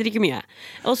sant. Du trenger ikke drikke mye.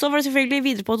 Og så var det selvfølgelig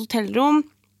videre på et hotellrom,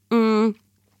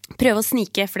 prøve å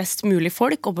snike flest mulig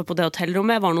folk oppe på det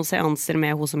hotellrommet. Var noen seanser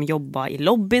med hun som jobbet i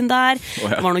lobbyen der.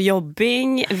 Det var noe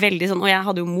jobbing, veldig sånn, og jeg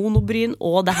hadde jo monobryn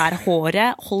og det her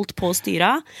håret holdt på å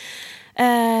styre.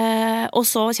 Og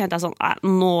så kjente jeg sånn,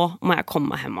 nå må jeg komme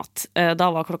meg hjem igjen. Da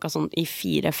var klokka sånn i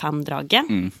 4-5 draget.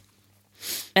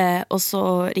 Og så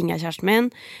ringer jeg kjæresten min.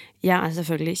 Jeg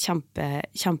selvfølgelig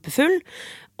kjempefull.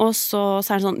 Og så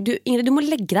er det sånn, Ingrid, du må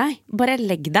legge deg. Bare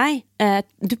legg deg.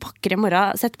 Du pakker i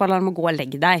morgen, sett på alarm og gå og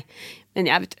legg deg. Men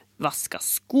jeg vaska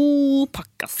sko,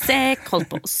 pakka sekk, holdt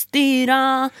på å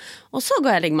styre. Og så går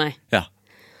jeg og legger meg. Ja.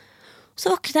 Så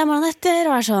våknet jeg morgenen etter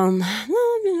og sånn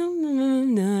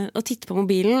og titter på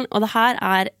mobilen. Og det her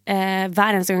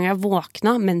hver eneste gang jeg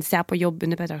våkner mens jeg på jobb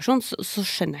under P3-aksjon, så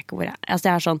skjønner jeg ikke hvor jeg altså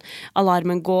jeg sånn,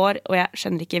 alarmen går, og jeg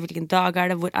skjønner ikke hvilken dag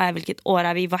det, hvor jeg, hvilket år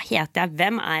vi, hva heter jeg,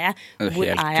 hvem jeg, hvor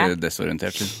jeg? Helt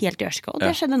desorientert. Helt dørska, og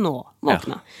det skjedde nå,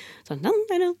 våkna. Sånn,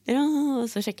 og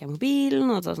så sjekker jeg mobilen,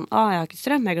 og så sånn, jeg har ikke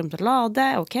strøm, jeg har glemt å lade,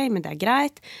 ok, men det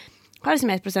greit. Har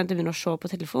liksom 1% og begynner å se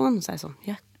på telefonen, og så jeg sånn,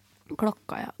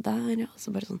 klokka, der,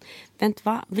 så bare sånn, vent,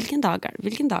 hvilken dag er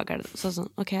det? Så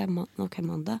sånn, ok,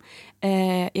 mandag.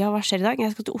 Hva skjer i dag?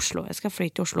 Jeg skal til Oslo, jeg skal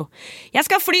fly til Oslo!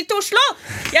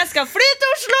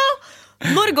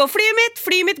 Når går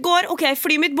flyet mitt går, ok,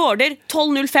 flyet mitt border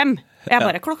 12.05. Jeg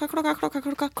bare, klokka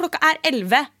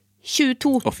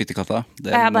 11.22. Og fyttekatta,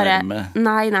 det jeg bare,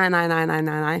 nei.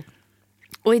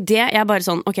 Og i det, jeg bare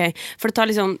sånn, ok, for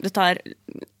det tar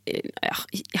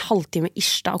halvtime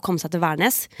ish da å komme seg til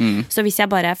Værnes. Så hvis jeg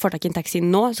bare får tak i en taxi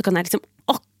nå, så kan jeg liksom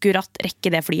akkurat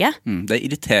rekke det flyet. Det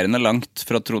irriterende langt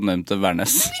fra Trondheim til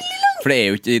Værnes. For det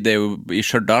er jo i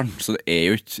Stjørdal, så det er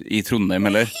jo ikke i Trondheim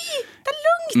heller. Det er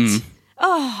langt!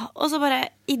 Og så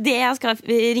bare, i det jeg skal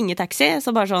ringe taxi,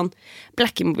 så bare sånn,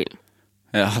 blekke mobilen.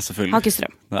 Ja, selvfølgelig. Har ikke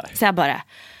strøm. Nei. Så jeg bare,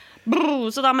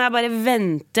 så da må jeg bare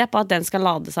vente på at den skal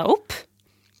lade seg opp.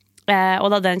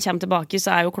 Og da den kommer tilbake,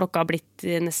 så jo klokka blitt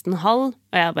nesten 12.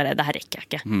 Og jeg bare, det her rekker jeg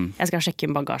ikke. Jeg skal sjekke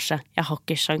inn bagasje. Jeg har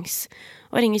ikke sjans.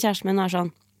 Og ringer kjæresten min og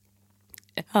sånn,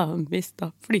 jeg har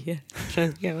mistet flyet.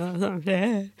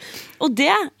 Og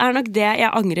det nok det jeg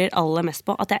angrer aller mest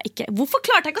på, at jeg ikke, hvorfor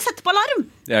klarte jeg ikke å sette på alarm?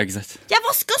 Det har jeg ikke sett. Jeg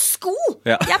vasket sko!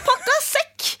 Jeg pakket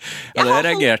sekk! Ja, det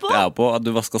reagerte jeg på, at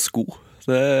du vasket sko.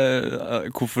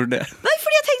 Hvorfor det? Nei,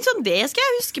 fordi jeg tenkte sånn, det skal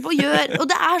jeg huske på å gjøre. Og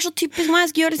det så typisk meg,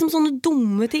 jeg skal gjøre liksom sånne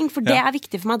dumme ting, for det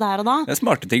viktig for meg der og da. Det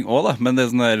smarte ting også da, men det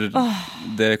sånn der,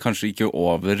 det kanskje ikke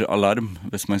over alarm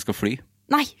hvis man skal fly.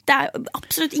 Nei, det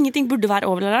absolutt ingenting burde være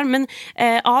over alarm, men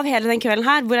av hele den kvelden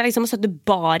her, hvor jeg liksom har sett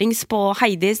barings på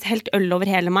Heidis, helt øl over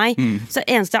hele meg, så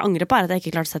eneste jeg angrer på at jeg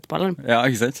ikke klarte å sette på alarm. Ja,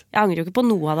 ikke sant? Jeg angrer jo ikke på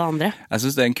noe av det andre. Jeg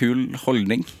synes det en kul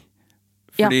holdning.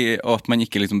 Fordi at man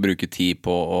ikke liksom bruker tid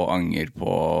på å angre på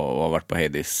å ha vært på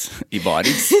Heidis i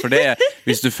barings. For det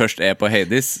hvis du først på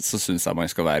Heidis, så synes jeg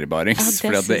man skal være i barings.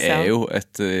 Ja, for det jo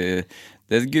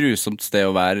det et grusomt sted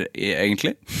å være i,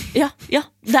 egentlig. Ja, det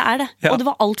det. Ja. Og det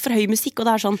var alt for høy musikk,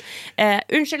 og det sånn,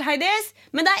 unnskyld Heidis,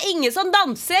 men det ingen som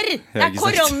danser. Det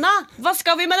korona. Hva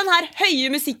skal vi med den her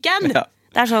høye musikken? Ja.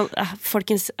 Det sånn,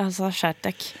 folkens, altså,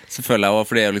 skjærtek. Så føler jeg også,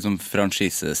 for det jo liksom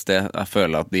franchisested, jeg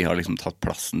føler at de har liksom tatt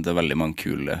plassen til veldig mange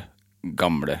kule,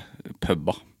 gamle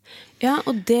pubber. Ja,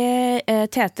 og det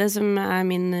Tete, som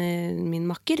min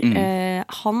makker,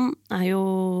 han jo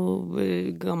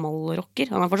gammel rocker.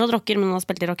 Han fortsatt rocker, men han har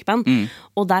spilt i rockeband.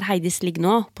 Og der Heidis ligger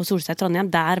nå, på Solstad i Trondheim,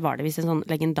 der var det visst en sånn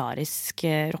legendarisk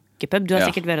rockepub. Du har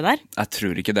sikkert vært der? Jeg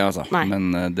tror ikke det, altså. Nei.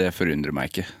 Men det forundrer meg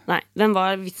ikke. Nei, den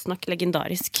var visstnok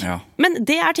legendarisk. Ja. Men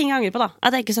det ting jeg angrer på da,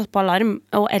 at jeg ikke satt på alarm.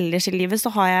 Og ellers i livet så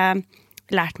har jeg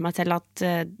lært meg til at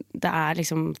det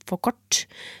liksom for kort.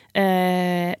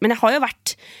 Men jeg har jo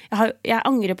vært jeg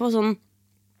angrer på sånn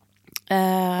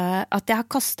at jeg har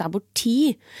kastet bort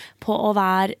tid på å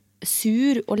være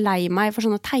sur og lei meg for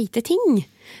sånne teite ting.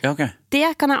 Ja, okay.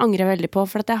 Det kan jeg angre veldig på,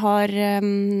 for at jeg har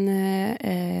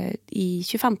i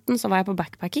 2015 så var jeg på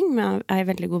backpacking med en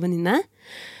veldig god venninne.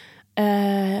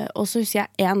 Og så husker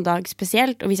jeg en dag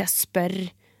spesielt, og hvis jeg spør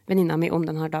venninna mi om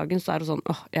denne dagen, så det sånn,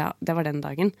 ja, det var den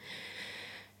dagen.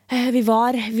 Vi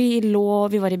var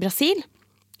i Brasil.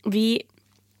 Vi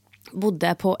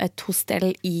bodde på et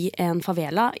hostell i en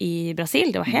favela i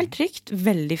Brasil. Det var helt trygt,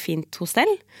 veldig fint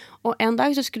hostell. Og en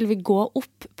dag så skulle vi gå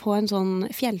opp på en sånn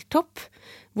fjelltopp,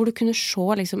 hvor du kunne se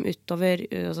liksom utover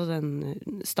altså den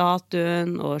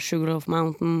statuen og Sugarloaf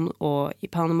Mountain og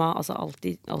i Panama, altså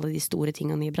alle de store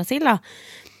tingene i Brasil da.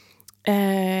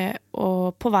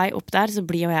 Og på vei opp der så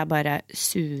blir jo jeg bare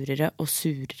surere og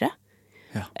surere.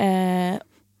 Ja.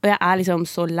 Og jeg liksom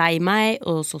så lei meg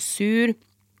og så sur.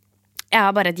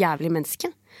 Jeg bare et jævlig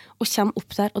menneske. Og kommer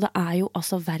opp der, og det jo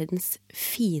altså verdens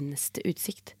fineste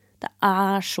utsikt. Det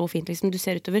så fint, liksom. Du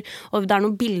ser utover. Og det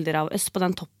noen bilder av oss på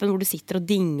den toppen hvor du sitter og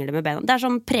dingler med bena. Det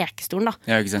som prekestolen da,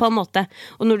 på en måte.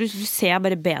 Og når du ser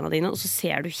bare bena dine, og så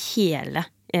ser du hele...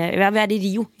 Vi i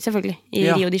Rio, selvfølgelig. I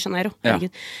Rio de Janeiro. Ja.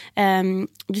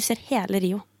 Du ser hele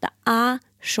Rio. Det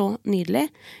så nydelig.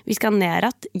 Vi skal ned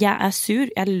at jeg sur.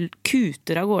 Jeg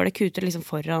kuter av gårde. Kuter liksom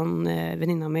foran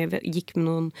venninna mi. Gikk med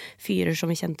noen fyrer som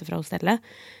vi kjente fra hostellet.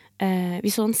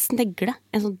 Vi så en snegle.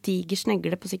 En sånn diger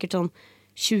snegle på sikkert sånn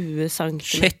 20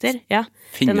 centimeter. Ja,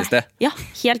 finnes det? Ja,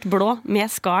 helt blå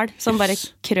med skal som bare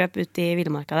krøp ut i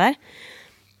villmarka der.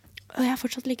 Og jeg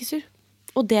fortsatt like sur.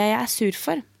 Og det jeg sur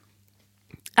for,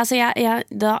 altså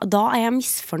da jeg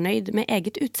misfornøyd med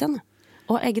eget utseende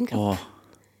og egen kropp.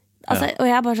 Altså, og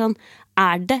jeg bare sånn,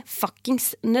 det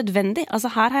fuckings nødvendig?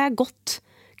 Altså her har jeg gått.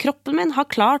 Kroppen min har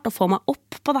klart å få meg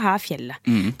opp på det her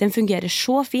fjellet. Den fungerer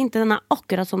så fint, den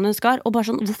akkurat som den skal. Og bare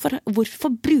sånn,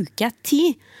 hvorfor bruker jeg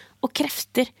tid og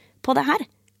krefter på det her?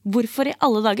 Hvorfor i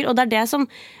alle dager? Og det det som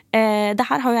det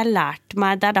her har jo jeg lært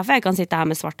meg. Det derfor jeg kan sitte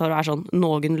her med svart hår og sånn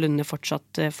noenlunde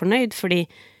fortsatt fornøyd, fordi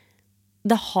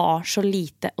det har så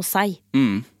lite å si.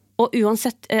 Og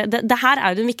uansett, det her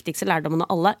jo den viktigste lærdommen av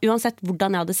alle. Uansett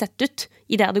hvordan jeg hadde sett ut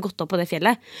i det jeg hadde gått opp på det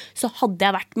fjellet, så hadde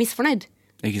jeg vært misfornøyd.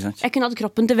 Ikke sant? Jeg kunne hatt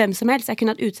kroppen til hvem som helst, jeg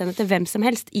kunne hatt utseendet til hvem som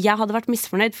helst. Jeg hadde vært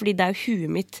misfornøyd, fordi det jo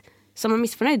huet mitt som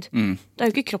misfornøyd. Det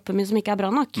jo ikke kroppen min som ikke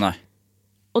bra nok. Nei.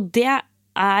 Og det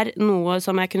noe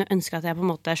som jeg kunne ønske at jeg på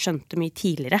en måte skjønte mye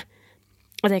tidligere.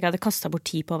 At jeg ikke hadde kastet bort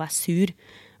tid på å være sur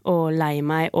og lei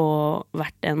meg og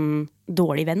vært en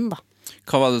dårlig venn da.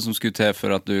 Hva var det som skulle til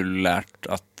for at du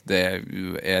lærte at det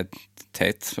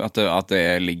teit, at det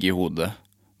ligger i hodet?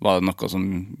 Var det noe som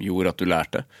gjorde at du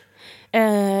lærte?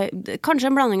 Kanskje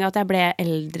en blanding av at jeg ble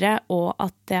eldre, og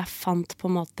at jeg fant på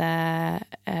en måte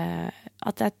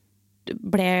at jeg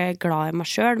ble glad i meg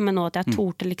selv, men også at jeg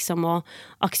torde liksom å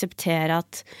akseptere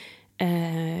at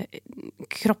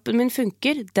kroppen min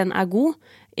funker, den god.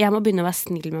 Jeg må begynne å være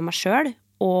snill med meg selv,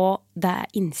 og det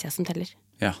innsida som teller.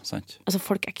 Ja, sant. Altså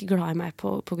folk ikke glad i meg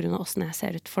på grunn av hvordan jeg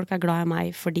ser ut. Folk glad i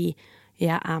meg fordi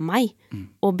jeg meg.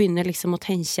 Og begynner liksom å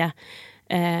tenke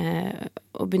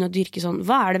og begynner å dyrke sånn,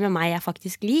 hva det med meg jeg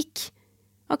faktisk lik?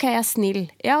 Ok, jeg snill.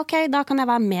 Ja, ok, da kan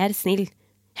jeg være mer snill.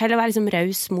 Heller være liksom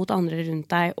raus mot andre rundt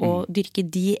deg og dyrke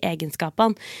de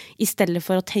egenskapene I stedet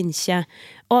for å tenke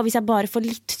hvis jeg bare får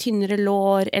litt tynnere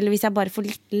lår eller hvis jeg bare får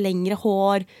litt lengre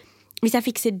hår hvis jeg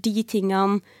fikser de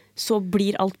tingene så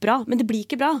blir alt bra men det blir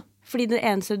ikke bra fordi det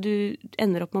eneste du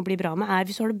ender opp med å bli bra med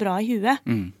hvis du har det bra I huet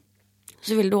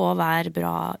så vil du også være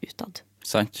bra utad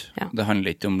Sant. Ja. Det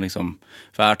handler ikke om liksom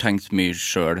for jeg har tenkt mye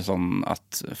selv sånn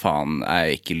at faen,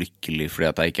 jeg ikke lykkelig fordi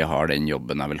at jeg ikke har den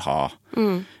jobben jeg vil ha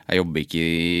jeg jobber ikke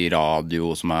I radio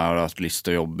som jeg har hatt lyst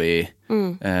til å jobbe I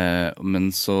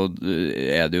men så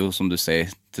det jo som du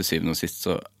sier til syvende og sist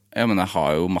så men jeg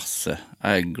har jo masse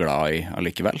jeg glad I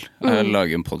allikevel jeg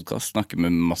lager en podcast, snakker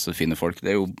med masse fine folk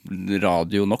det jo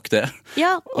radio nok det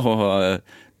ja. Og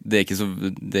det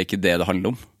ikke det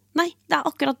handler om Nei, det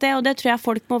akkurat det, og det tror jeg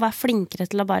folk må være flinkere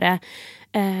til å bare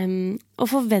å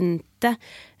forvente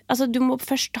Altså, du må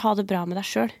først ha det bra med deg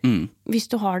selv Hvis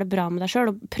du har det bra med deg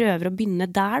selv og prøver å begynne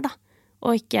der da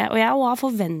og jeg har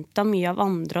forventet mye av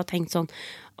andre og tenkt sånn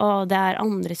det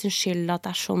andre sin skyld at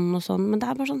det sånn og sånn men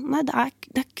det bare sånn, nei,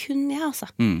 det kun jeg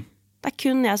altså Det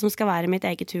kun jeg som skal være I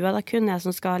mitt eget hue det kun jeg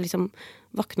som skal liksom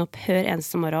vakne opp hver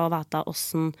eneste morgen og vite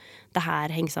hvordan det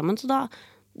her henger sammen så da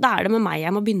det med meg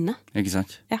jeg må begynne. Ikke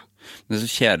sant? Ja. Det så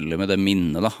kjedelig med det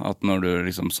minnet da, at når du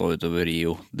liksom så utover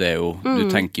Rio, det jo,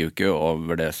 du tenker jo ikke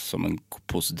over det som en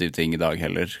positiv ting I dag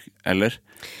heller, eller?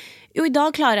 Jo, I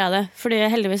dag klarer jeg det, fordi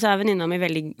heldigvis venninna mi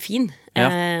veldig fin.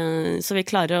 Ja. Så vi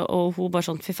klarer, og hun bare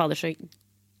sånn, fy fader, så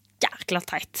jækla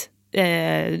teit.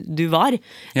 Du var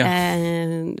ja.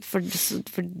 For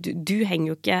du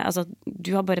henger jo ikke altså,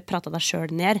 du har bare pratet deg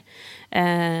selv ned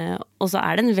og så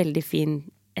det en veldig fin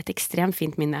et ekstremt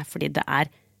fint minne fordi det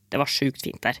var sjukt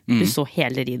fint der du så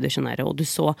hele Rio de Janeiro og du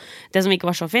så det som ikke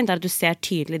var så fint at du ser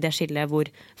tydelig det skillet hvor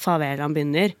favelaen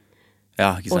begynner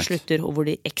ja, og slutter og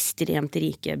hvor de ekstremt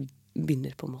rike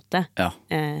begynner på en måte ja.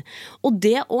 Og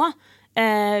det også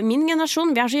min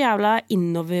generasjon, vi så jævla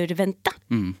innovervente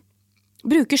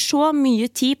bruker så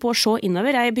mye tid på å se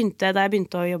innover da jeg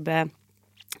begynte å jobbe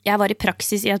jeg var I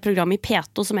praksis I et program I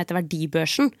P2 som heter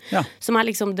Verdibørsen ja. som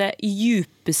liksom det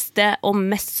djupeste og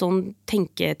mest sånn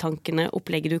tenketankende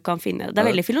opplegget du kan finne det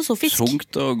veldig filosofisk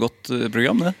tungt og godt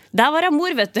program det der var jeg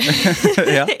mor vet du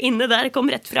ja. Inne der kom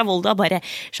rett fra Volda bare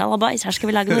sjalabais, her skal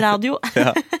vi lage noe radio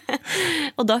ja.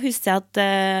 Og da husker jeg at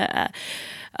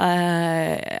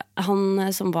han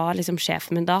som var liksom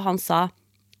sjefen min da han sa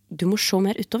du må se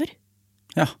mer utover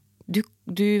ja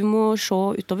Du må se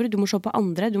utover, du må se på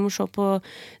andre, du må se på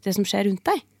det som skjer rundt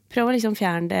deg. Prøv å liksom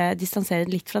fjerne det, distansere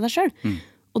det litt fra deg selv.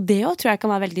 Og det også tror jeg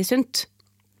kan være veldig sunt.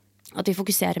 At vi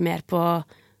fokuserer mer på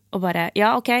å bare, ja,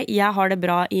 ok, jeg har det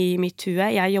bra I mitt hue,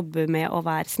 jeg jobber med å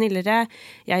være snillere,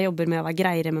 jeg jobber med å være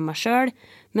greiere med meg selv,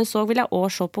 men så vil jeg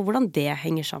også se på hvordan det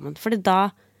henger sammen. For da,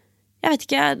 jeg vet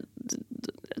ikke,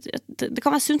 det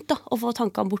kan være sunt da, å få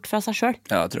tankene bort fra seg selv.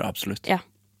 Ja, jeg tror absolutt. Ja.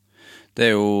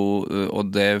 Det jo, og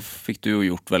det fikk du jo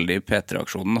gjort veldig I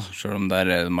P3-aksjonen da, selv om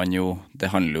man jo, det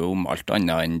handler jo om alt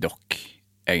annet enn dere,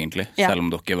 egentlig, ja. Selv om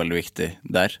dere veldig viktig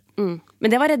der. Men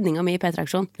det var redningen min I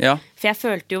P3-aksjonen. Ja. For jeg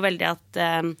følte jo veldig at,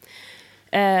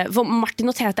 for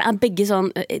Martin og Tete begge sånn,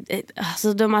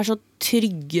 altså de så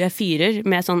trygge fyrer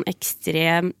med sånn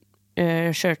ekstrem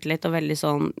skjørtlitt og veldig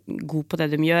sånn god på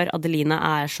det de gjør. Adelina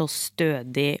så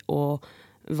stødig og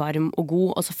varm og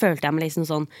god, og så følte jeg meg liksom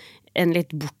sånn en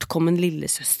litt bortkommen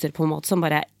lillesøster på en måte, som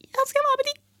bare, jeg skal være med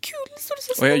de kule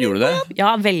storesøsterne. Og jeg gjorde det?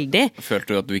 Ja, veldig.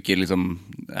 Følte du at du ikke liksom,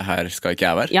 her skal ikke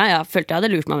jeg være? Ja, følte jeg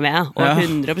hadde lurt meg med, og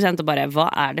 100% og bare, hva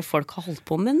det folk har holdt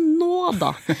på med nå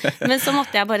da? Men så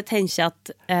måtte jeg bare tenke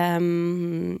at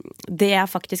det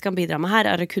jeg faktisk kan bidra med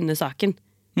her, å kunne saken.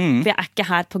 For jeg ikke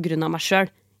her på grunn av meg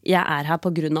selv, jeg her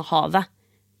på grunn av havet.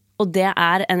 Og det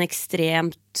en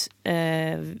ekstremt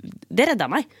det reddet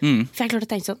meg For jeg klarte å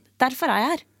tenke sånn, derfor jeg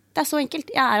her Det så enkelt,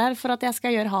 jeg her for at jeg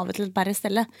skal gjøre havet til et bedre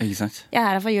stelle Ikke sant? Jeg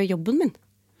her for å gjøre jobben min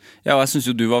Ja, og jeg synes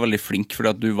jo du var veldig flink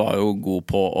fordi at du var jo god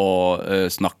på å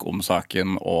snakke om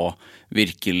saken og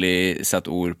virkelig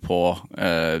sette ord på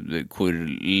hvor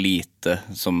lite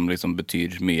som liksom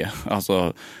betyr mye Altså,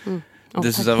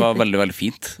 det synes jeg var veldig, veldig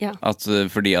fint ja. At,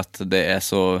 fordi at det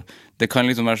så det kan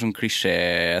liksom være sånn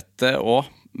klisjéete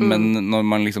også Men når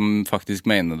man liksom faktisk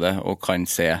mener det og kan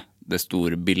se det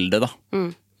store bildet da,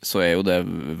 så jo det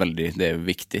veldig, det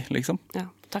viktig liksom. Ja,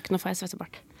 takk, nå får jeg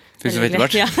svettebart. Fikk du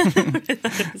svettebart? Ja.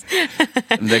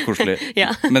 Det koselig. Ja.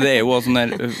 Men det jo også sånn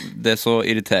der, det så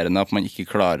irriterende at man ikke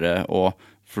klarer å,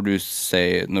 for du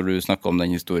sier, når du snakker om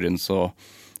den historien, så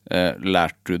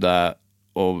lærte du deg,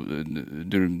 og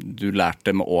du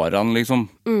lærte det med årene liksom.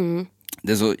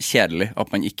 Det så kjedelig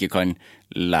at man ikke kan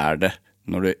lære det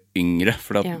når du yngre,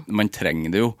 for at man trenger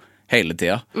det jo hele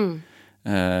tiden.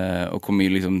 Og hvor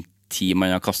mye liksom tid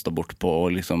man har kastet bort på å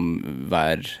liksom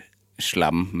være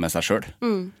slem med seg selv.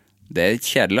 Det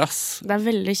kjedelig, ass. Det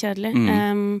veldig kjedelig.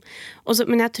 Også,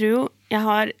 men jeg tror jo, det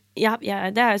har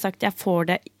jeg jo sagt, jeg får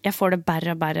det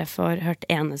bare og bare for hvert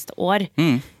eneste år.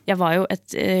 Jeg var jo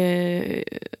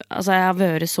altså jeg har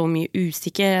vært så mye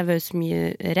usikker, jeg har vært så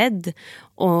mye redd,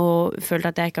 og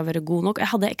følte at jeg ikke har vært god nok.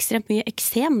 Jeg hadde ekstremt mye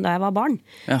eksem da jeg var barn.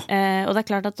 Og det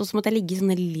klart at også måtte jeg ligge i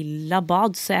sånne lilla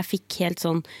bad, så jeg fikk helt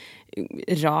sånn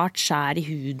rart skjær i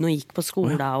huden og gikk på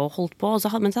skolen og holdt på.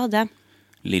 Men så hadde jeg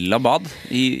lilla bad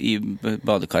i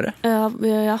badekaret?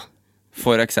 Ja.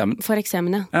 For eksemen? For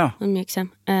eksemen, ja. Det mye eksem.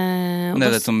 Men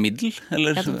det som middel?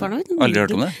 Eller? Aldri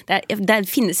hørt om det? Det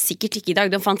finnes sikkert ikke i dag.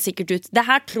 De fant sikkert ut det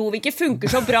her tror vi ikke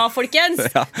funker så bra, folkens!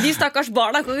 De stakkars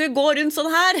barna kan ikke gå rundt sånn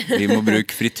her! Vi må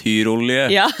bruke frityrolje.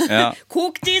 Ja.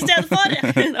 Kok de i stedet for!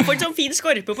 Da får du sånn fin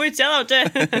skorpe på utsida, da, vet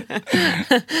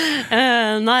du.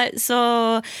 Nei, så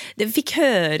vi fikk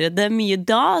høre det mye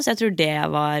da, så jeg tror det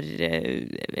var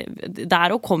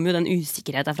der og kom jo den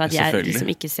usikkerheten fra at jeg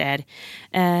liksom ikke ser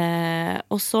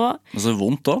og så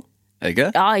vondt også, er det ikke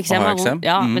det? Ja, eksem var vondt.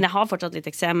 Ja, men jeg har fortsatt litt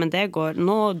eksem, men det går,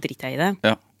 nå driter jeg i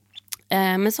det.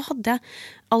 Men så hadde jeg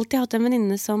alltid hatt en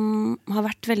venninne som har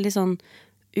vært veldig sånn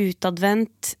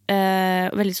utadvendt,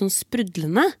 veldig sånn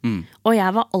sprudlende, og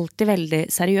jeg var alltid veldig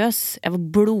seriøs. Jeg var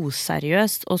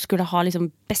blodseriøs og skulle ha liksom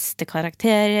beste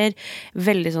karakterer,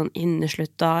 veldig sånn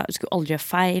inneslutta, skulle aldri gjøre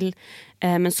feil,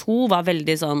 mens hun var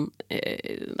veldig sånn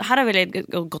her er veldig et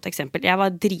godt eksempel. Jeg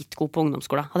var dritgod på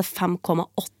ungdomsskolen, hadde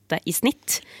 5,8 i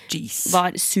snitt.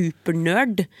 Var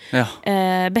supernerd.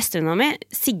 Bestevenninna mi,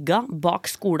 Sigga, bak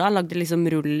skolen, lagde liksom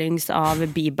rullings av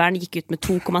Bibelen, gikk ut med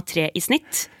 2,3 i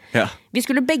snitt. Vi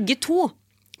skulle begge to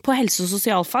på helse- og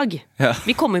sosialfag.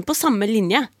 Vi kom inn på samme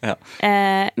linje.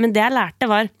 Men det jeg lærte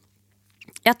var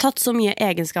jeg har tatt så mye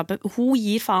egenskaper. Hun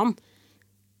gir faen.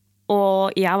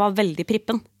 Og jeg var veldig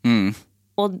prippen.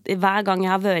 Og hver gang jeg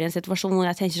har vært i en situasjon hvor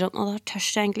jeg tenker sånn, da tørs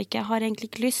jeg egentlig ikke, jeg har egentlig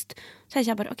ikke lyst, så tenker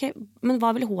jeg bare, ok, men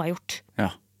hva ville hun ha gjort?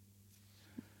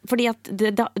 Fordi at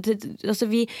altså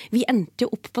vi endte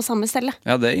jo opp på samme stelle.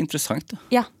 Ja, det er interessant da.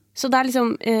 Ja, så det er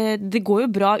liksom det går jo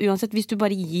bra uansett. Hvis du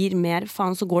bare gir mer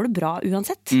faen, så går det bra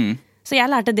uansett. Så jeg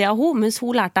lærte det av hun, mens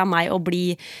hun lærte av meg å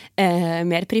bli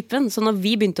mer prippen. Så når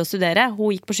vi begynte å studere,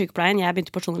 hun gikk på sykepleien, jeg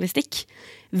begynte på journalistikk.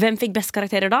 Hvem fikk best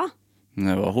karakterer da?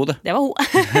 Det var hun det. Det var hun.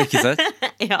 Ikke sant?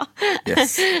 Ja.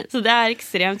 Så det er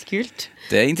ekstremt kult.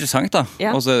 Det er interessant da.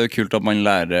 Og så er det kult at man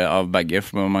lærer av begge,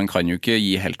 for man kan jo ikke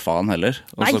gi helt faen heller.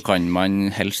 Og så kan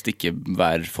man helst ikke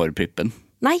være for prippen.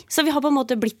 Nei, så vi har på en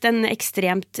måte blitt en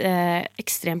ekstremt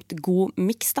god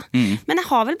mix da. Men jeg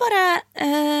har vel bare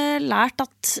lært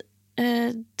at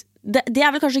det er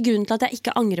vel kanskje grunnen til at jeg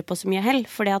ikke angrer på så mye heller,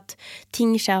 fordi at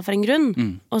ting skjer for en grunn.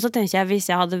 Og så tenker jeg,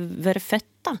 hvis jeg hadde vært født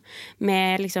da,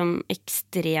 med liksom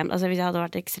altså hvis jeg hadde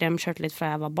vært ekstrem selvtillit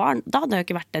fra jeg var barn, da hadde jeg jo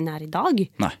ikke vært den jeg er i dag.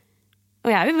 Nei. Og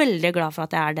jeg er jo veldig glad for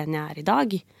at jeg er den jeg er i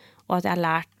dag, og at jeg har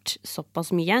lært såpass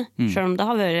mye, selv om det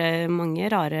har vært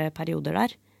mange rare perioder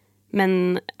der.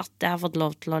 Men at jeg har fått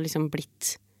lov til å liksom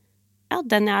blitt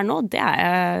den jeg er nå, det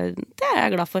er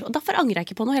jeg glad for. Og derfor angrer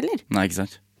jeg ikke på noe heller. Nei, ikke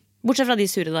sant? Bortsett fra de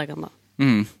sure dagene da.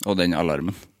 Og den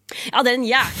alarmen. Ja, den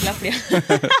jækla fly.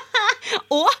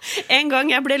 Og en gang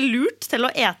jeg ble lurt til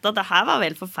å ete, det her var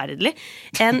vel forferdelig,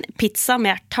 en pizza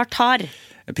med tartar.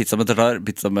 Pizza med tartar,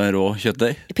 pizza med rå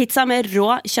kjøttdeig. Pizza med rå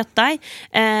kjøttdeig.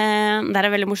 Det er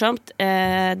veldig morsomt.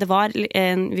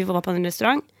 Vi var på en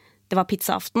restaurant. Det var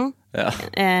pizzaaften.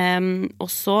 Og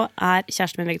så er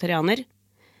kjæresten min vegetarianer.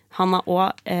 Han er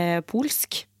også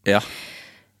polsk. Ja.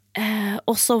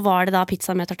 Og så var det da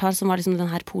pizza med tartar, som var liksom den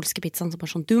her polske pizzaen som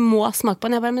bare sånn, du må smake på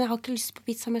den. Jeg bare, men jeg har ikke lyst på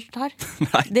pizza med tartar.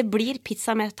 Nei. Det blir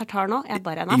pizza med tartar nå. Jeg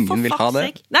bare, nei, ingen vil ha det.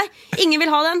 Nei, ingen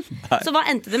vil ha den. Nei. Så hva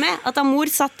endte det med? At da mor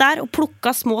satt der og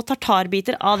plukket små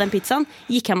tartarbiter av den pizzaen,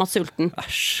 gikk hjem at sulten.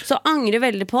 Æsj. Så angrer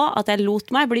veldig på at jeg lot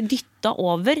meg bli dyttet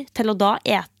over til å da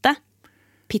ete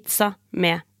pizza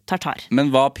med tartar.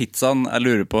 Men hva pizzaen, jeg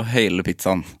lurer på hele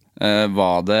pizzaen.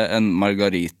 Var det en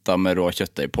margarita med rå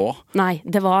kjøttdeig på? Nei,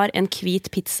 det var en hvit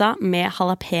pizza med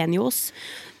jalapeños.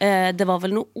 Det var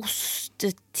vel noe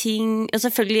osteting.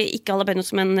 Selvfølgelig ikke jalapeños,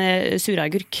 men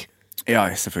suragurk. Ja,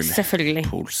 selvfølgelig.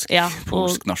 Polsk, ja,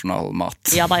 polsk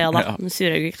nasjonalmat. Ja da. Ja.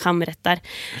 Suragurk kom rett der.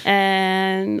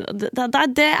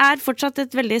 Det er fortsatt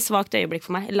et veldig svagt øyeblikk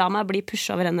for meg. La meg bli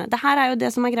pushet over henne. Det her er jo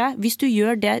det som er greia. Hvis du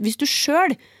gjør det, hvis du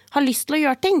selv har lyst til å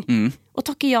gjøre ting, og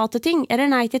takke ja til ting, eller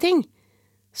nei til ting,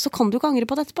 så kan du ikke angre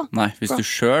på det etterpå. Nei, hvis du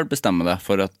selv bestemmer deg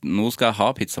for at nå skal jeg ha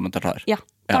pizza med tartar. Ja,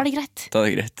 da er det greit. Da er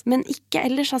det greit. Men ikke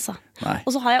ellers, altså. Nei.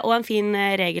 Og så har jeg også en fin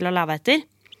regel å leve etter.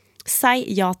 Si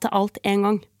ja til alt en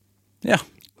gang. Ja.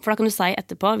 For da kan du si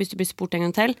etterpå, hvis du blir spurt en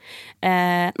gang til,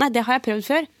 nei, det har jeg prøvd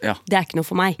før, det ikke noe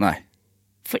for meg. Nei.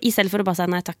 For, I stedet for å bare si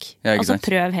nei takk. Altså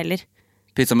prøv heller.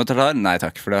 Pizza med tartar? Nei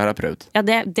takk, for det har jeg prøvd. Ja,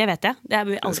 det vet jeg.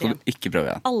 Det skal du ikke prøve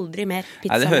igjen. Aldri mer pizza.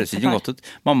 Nei, det høres ikke godt ut.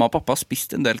 Mamma og pappa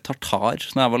spiste en del tartar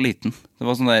da jeg var liten. Det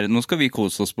var sånn der, nå skal vi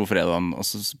kose oss på fredagen, og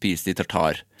så spiste de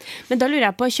tartar. Men da lurer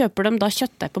jeg på, kjøper de da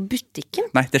kjøttdeig på butikken?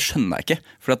 Nei, det skjønner jeg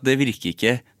ikke, for at det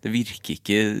virker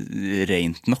ikke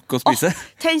rent nok å spise.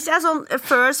 Tenk jeg sånn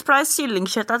First Price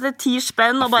kyllingkjøtt til 10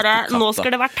 spenn, og bare, nå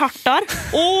skal det være tartar.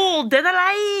 Den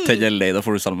lei! Den lei, da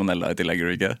får du salmonella i tillegg,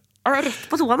 gjør du ikke? Det rett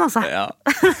på toan, altså. Ja.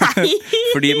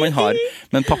 Fordi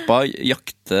men pappa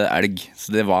jakter elg,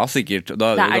 så det var sikkert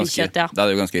da det elgkjøtt, ja. Da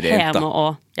er det jo ganske rent, da. Hjemme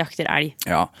og jakter elg.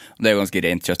 Ja, det er jo ganske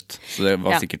rent kjøtt, så det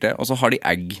var sikkert det. Og så har de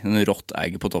egg, en rått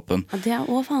egg på toppen. Ja, det er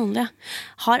også vanlig.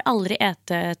 Har aldri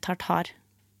ete tartar.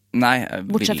 Nei,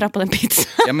 bortsett fra på den pizza.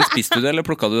 Ja, men spiste du det, eller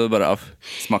plukket du det bare av?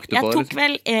 Smakte du på det? Jeg tok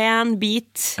vel en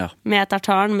bit med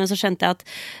tartaren, men så skjønte jeg at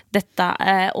dette,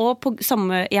 jeg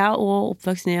er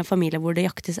oppvokst i en familie hvor det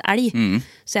jaktes elg,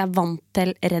 så jeg er vant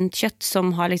til rent kjøtt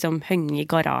som har liksom hengt i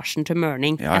garasjen til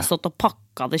mørning. Jeg har stått og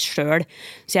pakket det selv,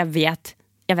 så jeg vet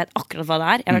akkurat hva det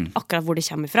er, jeg vet akkurat hvor det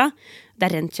kommer fra. Det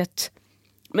er rent kjøtt.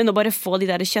 Men å bare få de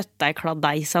der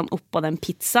kjøttdeigkladdeisene opp på den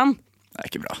pizzaen, det er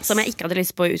ikke bra. Som jeg ikke hadde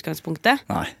lyst på i utgangspunktet.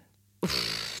 Nei.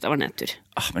 Det var nedtur.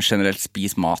 Men generelt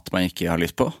spis mat man ikke har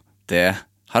lyst på. Det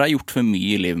har jeg gjort for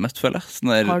mye i livet mitt, føler jeg.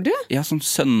 Sånn der, har du? Ja, sånn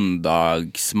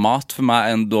søndagsmat for meg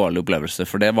er en dårlig opplevelse,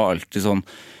 for det var alltid sånn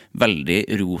veldig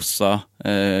rosa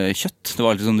kjøtt. Det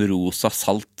var alltid sånn rosa,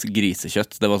 salt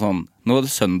grisekjøtt. Det var sånn, nå er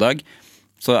det søndag,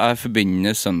 så jeg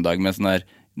forbinder søndag med sånn der,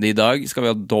 i dag skal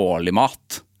vi ha dårlig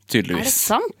mat, tydeligvis. Er det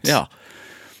sant? Ja.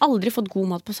 Aldri fått god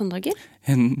mat på søndager?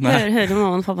 Hører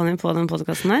mamma og pappaen din på den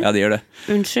podcasten her? Ja, de gjør det.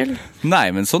 Unnskyld. Nei,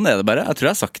 men sånn er det bare. Jeg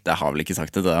tror jeg har vel ikke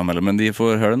sagt det til dem, men de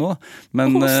får høre det nå.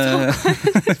 Men,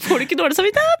 får du ikke dårlig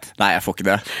samvittighet? Nei, jeg får ikke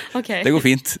det. Okay. Det går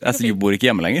fint. Jeg bor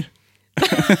ikke hjemme lenger.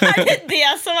 Er det det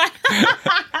som er?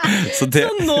 Så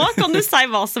nå kan du si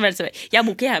hva som helst. Jeg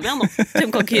bor ikke hjemme nå. De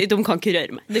kan ikke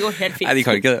røre meg. Det går helt fint. Nei, de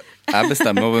kan ikke det. Jeg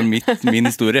bestemmer over min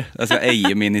historie. Jeg skal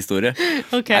eie min historie.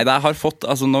 Okay. Nei, jeg har fått,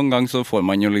 altså noen ganger så får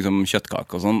man jo liksom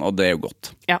kjøttkake og sånn, og det er jo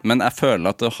godt. Ja. Men jeg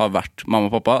føler at det har vært, mamma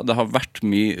og pappa, det har vært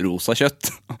mye rosa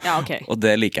kjøtt. Ja, okay. Og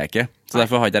det liker jeg ikke. Så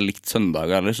derfor har jeg ikke likt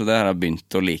søndager heller, så det har jeg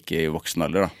begynt å like i voksen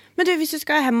alder da. Men du, hvis du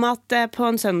skal hjem at på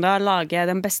en søndag lage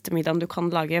den beste middagen du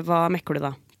kan lage, hva mekker du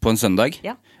da? På en søndag?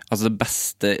 Ja. Altså det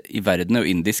beste i verden er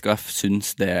jo indisk, og jeg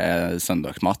synes det er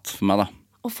søndagsmat for meg da.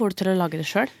 Og får du til å lage det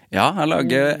selv? Ja, jeg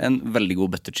lager en veldig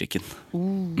god butter chicken.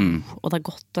 Og det er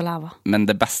godt å leve. Men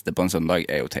det beste på en søndag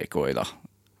er jo takeaway da.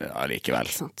 Ja, likevel.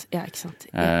 Ikke sant? Ja, ikke sant.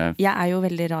 Jeg er jo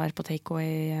veldig rar på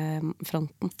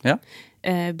takeaway-fronten. Ja.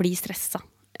 Blir stresset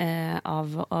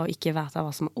av å ikke vite hva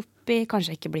som er oppi,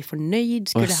 kanskje ikke bli fornøyd,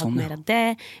 skulle jeg hatt mer av det.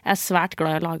 Jeg er svært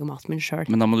glad i å lage mat min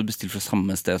selv. Men da må du bestille fra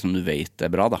samme sted som du vet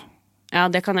er bra da. Ja,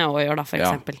 det kan jeg også gjøre da, for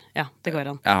eksempel. Ja, det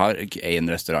går an. Jeg har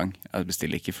en restaurant, jeg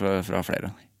bestiller ikke fra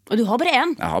flere. Og du har bare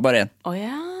en? Jeg har bare en.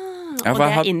 Åja, og det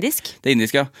er indisk? Det er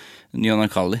indisk, ja.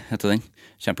 Nyanakali heter den.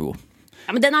 Kjempegod.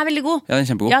 Ja, men den er veldig god. Ja, den er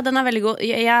kjempegod. Ja, den er veldig god.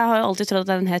 Jeg har jo alltid trodd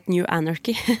at den het New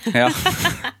Anarchy. Ja.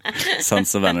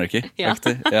 Sons of Anarchy. Ja.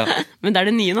 Ja. Men det er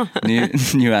det nye nå.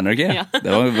 New Anarchy, ja. Det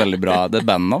var veldig bra. Det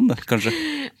er bandnavn, det, kanskje.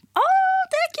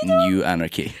 Det er ikke det. New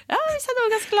Anarchy. Ja, hvis jeg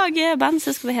da skal lage band,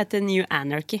 så skal det hete New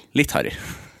Anarchy. Litt harry.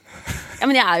 Ja,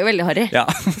 men jeg er jo veldig harry. Ja.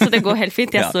 Så det går helt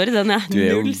fint. Jeg står i den,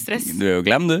 null stress. Du er jo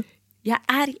glem, du. Ja,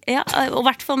 og i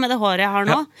hvert fall med det håret jeg har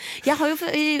nå. Jeg har jo,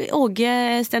 Åge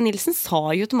Sten Nilsen sa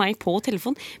jo til meg på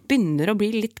telefon, begynner å bli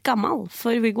litt gammel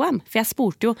for Wigwam. For jeg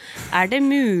spurte jo, er det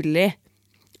mulig,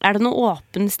 er det noen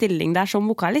åpen stilling der som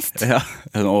vokalist? Ja,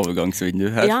 en overgangsvindu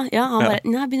her. Ja, han bare,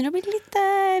 nei, begynner å bli litt,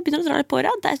 begynner å dra litt på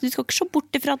det. Du skal ikke se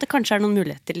bort ifra at det kanskje er noen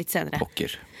muligheter litt senere.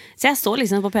 Pokker. Så jeg står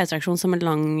liksom på P3-aksjon som en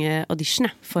lang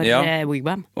audition for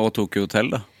Wigwam. Og Tokyo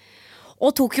Hotel da.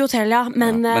 Og Tokyo Hotel, ja.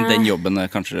 Men den jobben er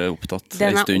kanskje opptatt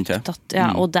en stund til. Den er opptatt, ja.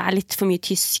 Og det er litt for mye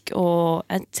tysk, og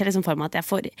jeg ser liksom for meg at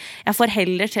jeg får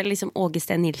heller til liksom Åge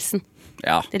Sten Nilsen.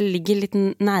 Ja. Det ligger litt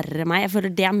nærere meg. Jeg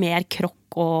føler det er mer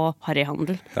krokk og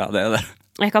harryhandel. Ja, det er det.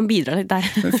 Jeg kan bidra litt der.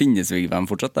 Men finnes Wigwam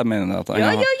fortsatt? Jeg mener at han ja,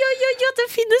 det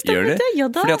finnes det. Gjør det? Ja,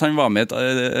 da. Fordi at han var med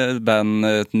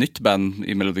et nytt band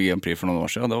i Melodi Grand Prix for noen år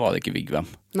siden, da var det ikke Wigwam.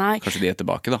 Nei. Kanskje de er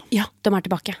tilbake da? Ja, de er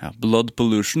tilbake. Ja, Blood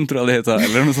Pollution tror jeg det heter,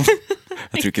 eller noe sånt.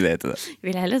 Jeg tror ikke det heter det.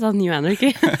 Vil jeg heller ta New Anarchy?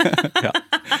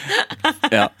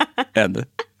 Ja, enig.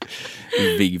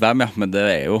 Wigwam, ja, men det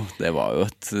er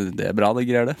bra det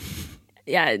greier det.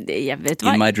 Jeg vet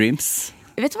hva. In my dreams.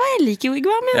 Vet du hva, jeg liker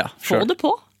Wigwam, ja. Få det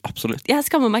på. Absolutt. Jeg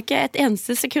skammer meg ikke et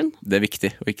eneste sekund. Det er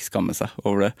viktig å ikke skamme seg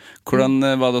over det. Hvordan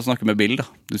var det å snakke med Bill da?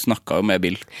 Du snakket jo med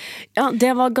Bill. Ja,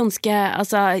 det var ganske,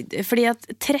 altså, fordi at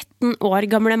 13 år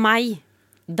gamle meg,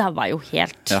 det var jo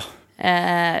helt. Ja.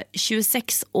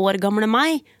 26 år gamle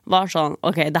meg var sånn,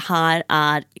 ok, det her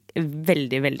er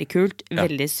veldig, veldig kult,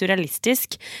 veldig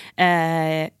surrealistisk,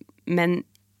 men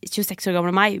 26 år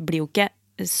gamle meg blir jo ikke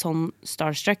sånn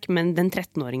starstruck, men den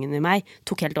 13-åringen i meg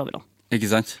tok helt overhånd. Ikke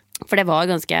sant? For det var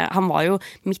han var jo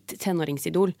mitt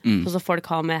tenåringsidol, så folk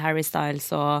har med Harry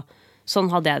Styles, og sånn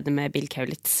hadde jeg det med Bill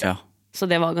Kaulitz. Ja. Så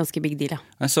det var ganske big deal, ja.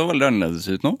 Han så veldig annerledes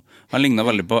ut nå. Han lignet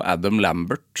veldig på Adam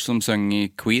Lambert, som sang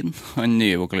i Queen, han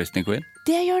nye vokalisten i Queen.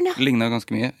 Det gjør han, ja. Lignet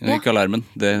ganske mye. Ikke alarmen,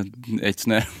 det er ikke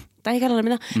sånn. Det er ikke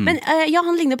alarmen, ja. Men ja,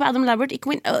 han ligner på Adam Lambert i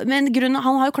Queen, men grunnen,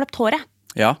 han har jo kløpt håret.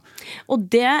 Ja. Og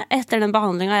det, etter den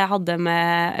behandlingen jeg hadde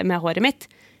med håret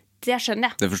mitt, det skjønner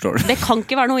jeg. Det forstår du. Det kan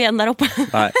ikke være noe igjen der oppe.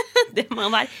 Nei. Det må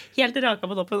være helt raka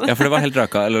på toppen. Ja, for det var helt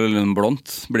raka, eller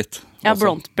blondt blitt. Ja,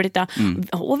 blondt blitt, ja.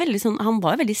 Og veldig sånn, han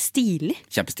var jo veldig stilig.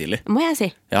 Kjempestilig. Må jeg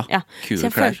si. Ja, kule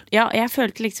klær. Jeg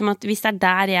følte liksom at hvis det er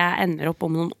der jeg ender opp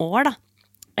om noen år da,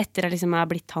 etter jeg liksom har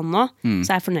blitt han nå, så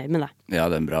er jeg fornøyd med det. Ja,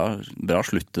 det er en bra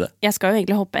slutt til det. Jeg skal jo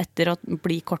egentlig hoppe etter å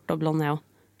bli kort og blond, jeg også.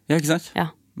 Ja, ikke sant? Ja.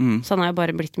 Så han har jo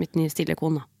bare blitt mitt nye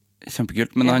stilikon da.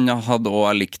 Kjempekult, men han hadde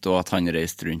også likt at han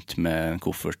reiste rundt med en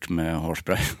koffert med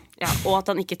hårspray. Ja, og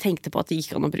at han ikke tenkte på at det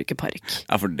gikk an å bruke park.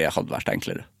 Ja, for det hadde vært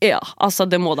enklere. Ja, altså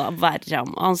det må da være.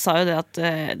 Han sa jo det at,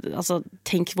 altså,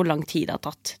 tenk hvor lang tid det har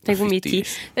tatt. Tenk hvor mye tid.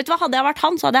 Vet du hva, hadde jeg vært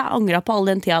han, så hadde jeg angret på all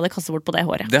den tiden jeg hadde kastet bort på det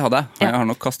håret. Det hadde jeg. Jeg har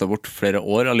nok kastet bort flere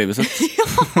år av livet sitt.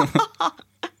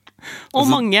 Og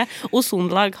mange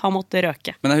ozonlag har måttet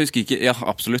røke. Men jeg husker ikke, ja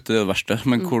absolutt, det er det verste.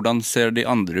 Men hvordan ser de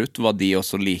andre ut? Var de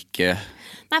også like...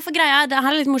 Nei, for greia, det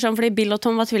her er litt morsomt, fordi Bill og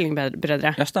Tom var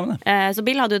tvillingbrødre. Ja, stemmer det. Så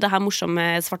Bill hadde jo det her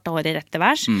morsomme svarte håret rett til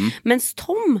værs, mens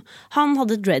Tom, han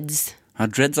hadde dreads. Ja,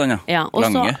 dreads han, ja.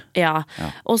 Lange. Ja,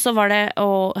 og så var det,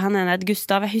 og han ene het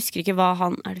Gustav, jeg husker ikke hva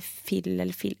han, er det Phil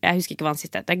eller Phil? Jeg husker ikke hva han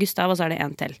siste het. Det er Gustav, og så er det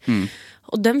en til.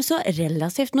 Og de så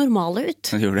relativt normale ut.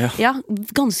 Det gjorde det, ja. Ja,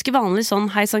 ganske vanlig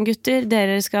sånn, hei sann gutter,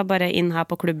 dere skal bare inn her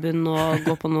på klubben og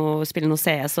gå på noe, spille noe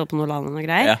CS og på noe land og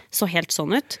greier. Ja. Så helt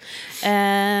sånn ut.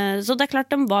 Så det er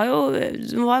klart, de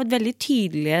var veldig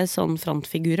tydelige sånn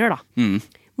frontfigurer da.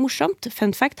 Morsomt,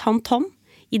 fun fact, han Tom,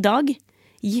 i dag,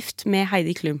 gift med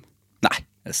Heidi Klum. Nei,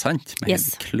 det er sant, med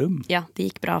Heidi Klum. Ja, det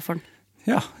gikk bra for den.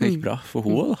 Ja, det gikk bra for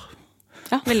henne da.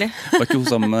 Ja, veldig. Var ikke hun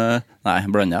sammen med, nei,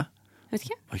 blander jeg? Vet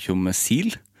ikke. Var ikke hun med Sil?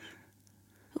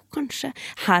 Jo, kanskje.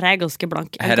 Her er jeg ganske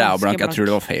blank. Her er jeg blank, jeg tror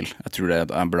det var feil. Jeg tror det er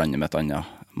jeg blander med et annet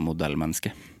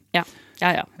modellmenneske. Ja,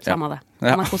 samme det.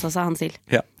 Han har kosset seg, han Sil.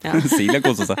 Ja, Sil har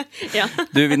kosset seg. Ja.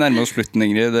 Du, vi nærmer oss slutten,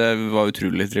 Ingrid. Det var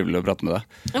utrolig trivelig å prate med deg.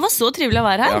 Det var så trivelig å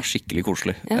være her. Ja, skikkelig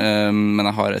koselig. Men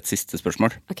jeg har et siste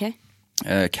spørsmål. Ok.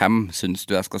 Hvem synes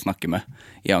du jeg skal snakke med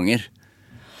i Anger?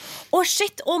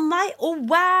 Shit, nei,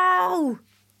 wow!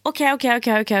 Ok.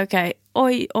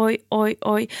 Oi.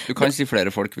 Du kan si flere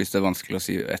folk hvis det er vanskelig å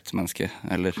si ett menneske,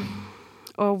 eller...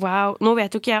 Wow. Nå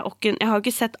vet jo ikke jeg har jo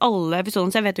ikke sett alle episodene,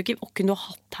 så jeg vet jo ikke hvem du har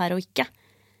hatt her og ikke.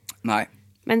 Nei.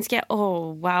 Men skal jeg,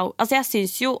 wow. Altså jeg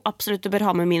synes jo absolutt du bør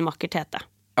ha med min makker Tete.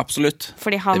 Absolutt,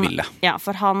 det vil jeg. Ja,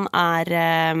 for han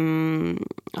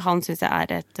han synes jeg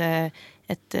er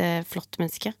et flott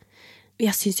menneske.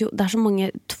 Jeg synes jo, det er så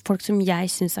mange folk som jeg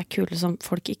synes er kule, som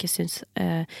folk ikke synes.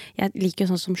 Jeg liker jo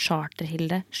sånn som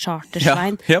Charterhilde,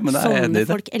 Chartersvein. Ja, men det er sånne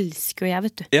folk elsker jo jeg,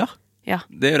 vet du. Ja,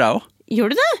 det gjør jeg også. Gjør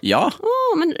du det? Ja.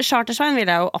 Men Chartersvein vil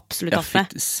jeg jo absolutt hatt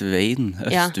med. Svein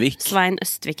Østvik. Ja, Svein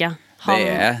Østvik, ja.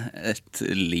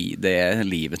 Det er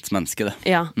livets menneske, det.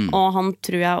 Ja, og han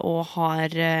tror jeg også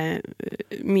har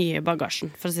mye i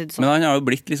bagasjen, for å si det sånn. Men han har jo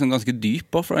blitt liksom ganske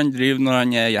dyp også, for når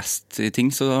han er gjest i ting,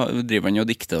 så driver han jo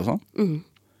og dikter og sånn.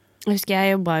 Jeg husker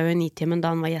jeg jobbet jo i Nitimen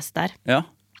da han var gjest der. Ja.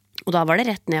 Og da var det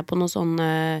rett ned på noe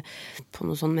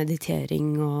sånn meditering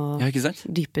og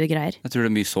dype greier. Jeg tror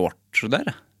det er mye sårt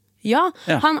der. Ja,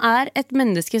 han er et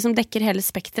menneske som dekker hele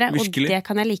spektret, virkelig. Og det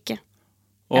kan jeg like.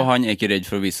 Og han er ikke redd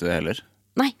for å vise det heller?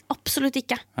 Nei, absolutt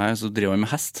ikke. Nei, så driver han med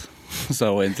hest, så det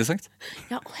er også interessant.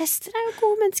 Ja, og hester er jo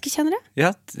gode menneskekjennere.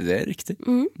 Ja, det er riktig.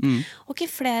 Ok,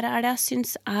 flere er det jeg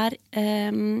synes er...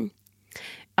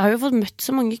 jeg har jo fått møtt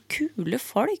så mange kule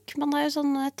folk. Man har jo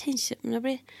sånn, jeg tenker, det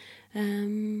blir...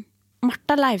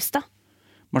 Martha Leivstad.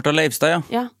 Martha Leivstad, ja.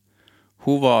 Ja.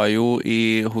 Hun var jo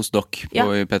hos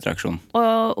dere i P3-aksjonen.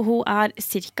 Og hun er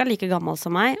cirka like gammel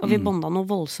som meg, og vi bonda noe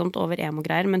voldsomt over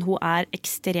emo-greier, men hun er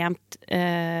ekstremt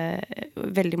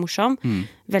veldig morsom,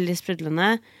 veldig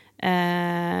sprudlende.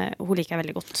 Hun liker jeg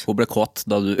veldig godt. Hun ble kåt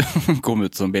da du kom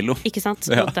ut som Billo. Ikke sant?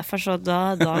 Og derfor så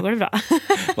da går det bra.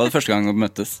 Var det første gang hun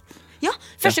møttes? Ja,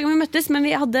 Første gang vi møttes, men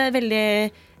vi hadde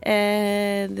veldig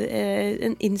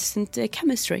en instant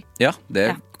chemistry. Ja,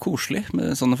 det koselig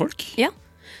med sånne folk. Ja,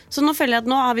 så nå føler jeg at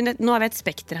nå har vi et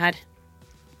spekter her.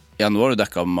 Ja, nå har du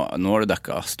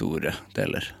dekket store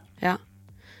deler. Ja.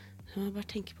 Så jeg bare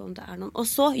tenker på om det noen. Og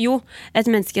så, et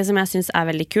menneske som jeg synes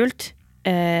veldig kult.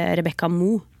 Rebecca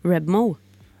Mo. Reb Mo.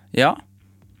 Ja.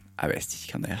 Jeg vet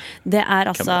ikke hva det Det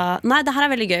altså Nei, det her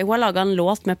veldig gøy. Hun har laget en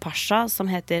låt med Pasha som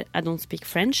heter I Don't Speak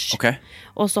French. Okay.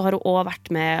 Og så har hun også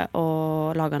vært med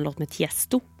og laget en låt med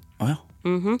Tiesto. Ja.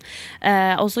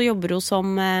 Og så jobber hun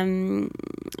som jeg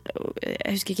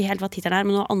husker ikke helt hva titelen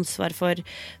men hun har ansvar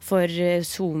for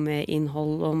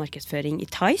Zoom-innhold og markedsføring I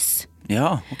Tice.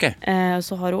 Ja, ok.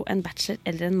 Så har hun en bachelor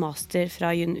eller en master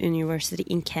fra University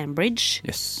in Cambridge.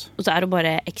 Yes. Og så hun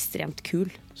bare ekstremt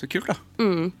kul. Så kult da.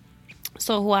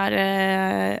 Så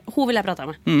hun vil jeg prate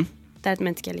med. Det et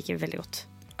menneske jeg liker veldig godt.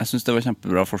 Jeg synes det var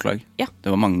kjempebra forslag. Ja. Det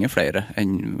var mange flere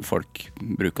enn folk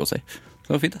bruker å si. Så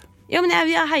det var fint det. Ja, men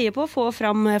jeg heier på å få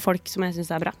fram folk som jeg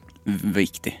synes bra.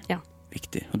 Viktig. Ja.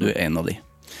 Viktig. Og du en av de.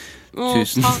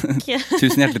 Tusen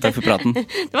hjertelig takk for praten.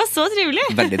 Det var så trivelig.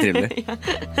 Veldig trivelig. Ja.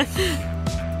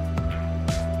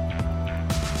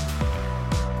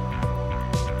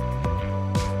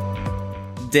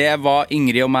 Det var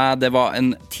Ingrid og meg. Det var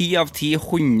en 10 av 10,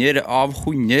 100 av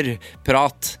 100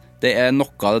 prat. Det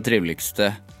noe av det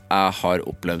triveligste jeg har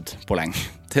opplevd på lenge.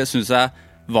 Det synes jeg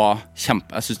var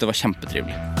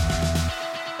kjempetrivelig.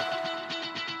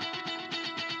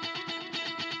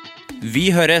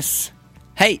 Vi høres.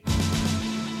 Hei!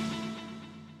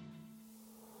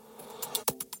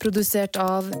 Produsert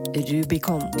av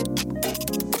Rubicon.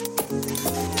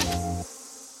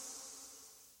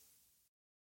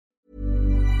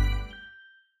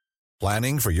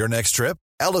 Planning for your next trip?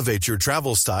 Elevate your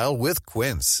travel style with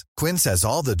Quince. Quince has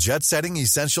all the jet-setting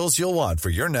essentials you'll want for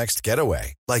your next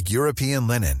getaway, like European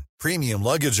linen, premium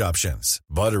luggage options,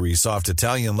 buttery soft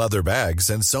Italian leather bags,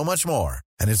 and so much more.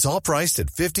 And it's all priced at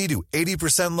 50 to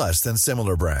 80% less than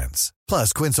similar brands.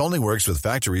 Plus, Quince only works with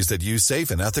factories that use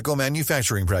safe and ethical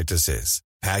manufacturing practices.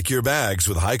 Pack your bags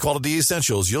with high-quality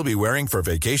essentials you'll be wearing for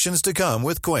vacations to come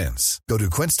with Quince. Go to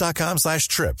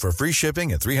quince.com/trip for free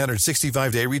shipping and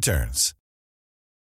 365-day returns.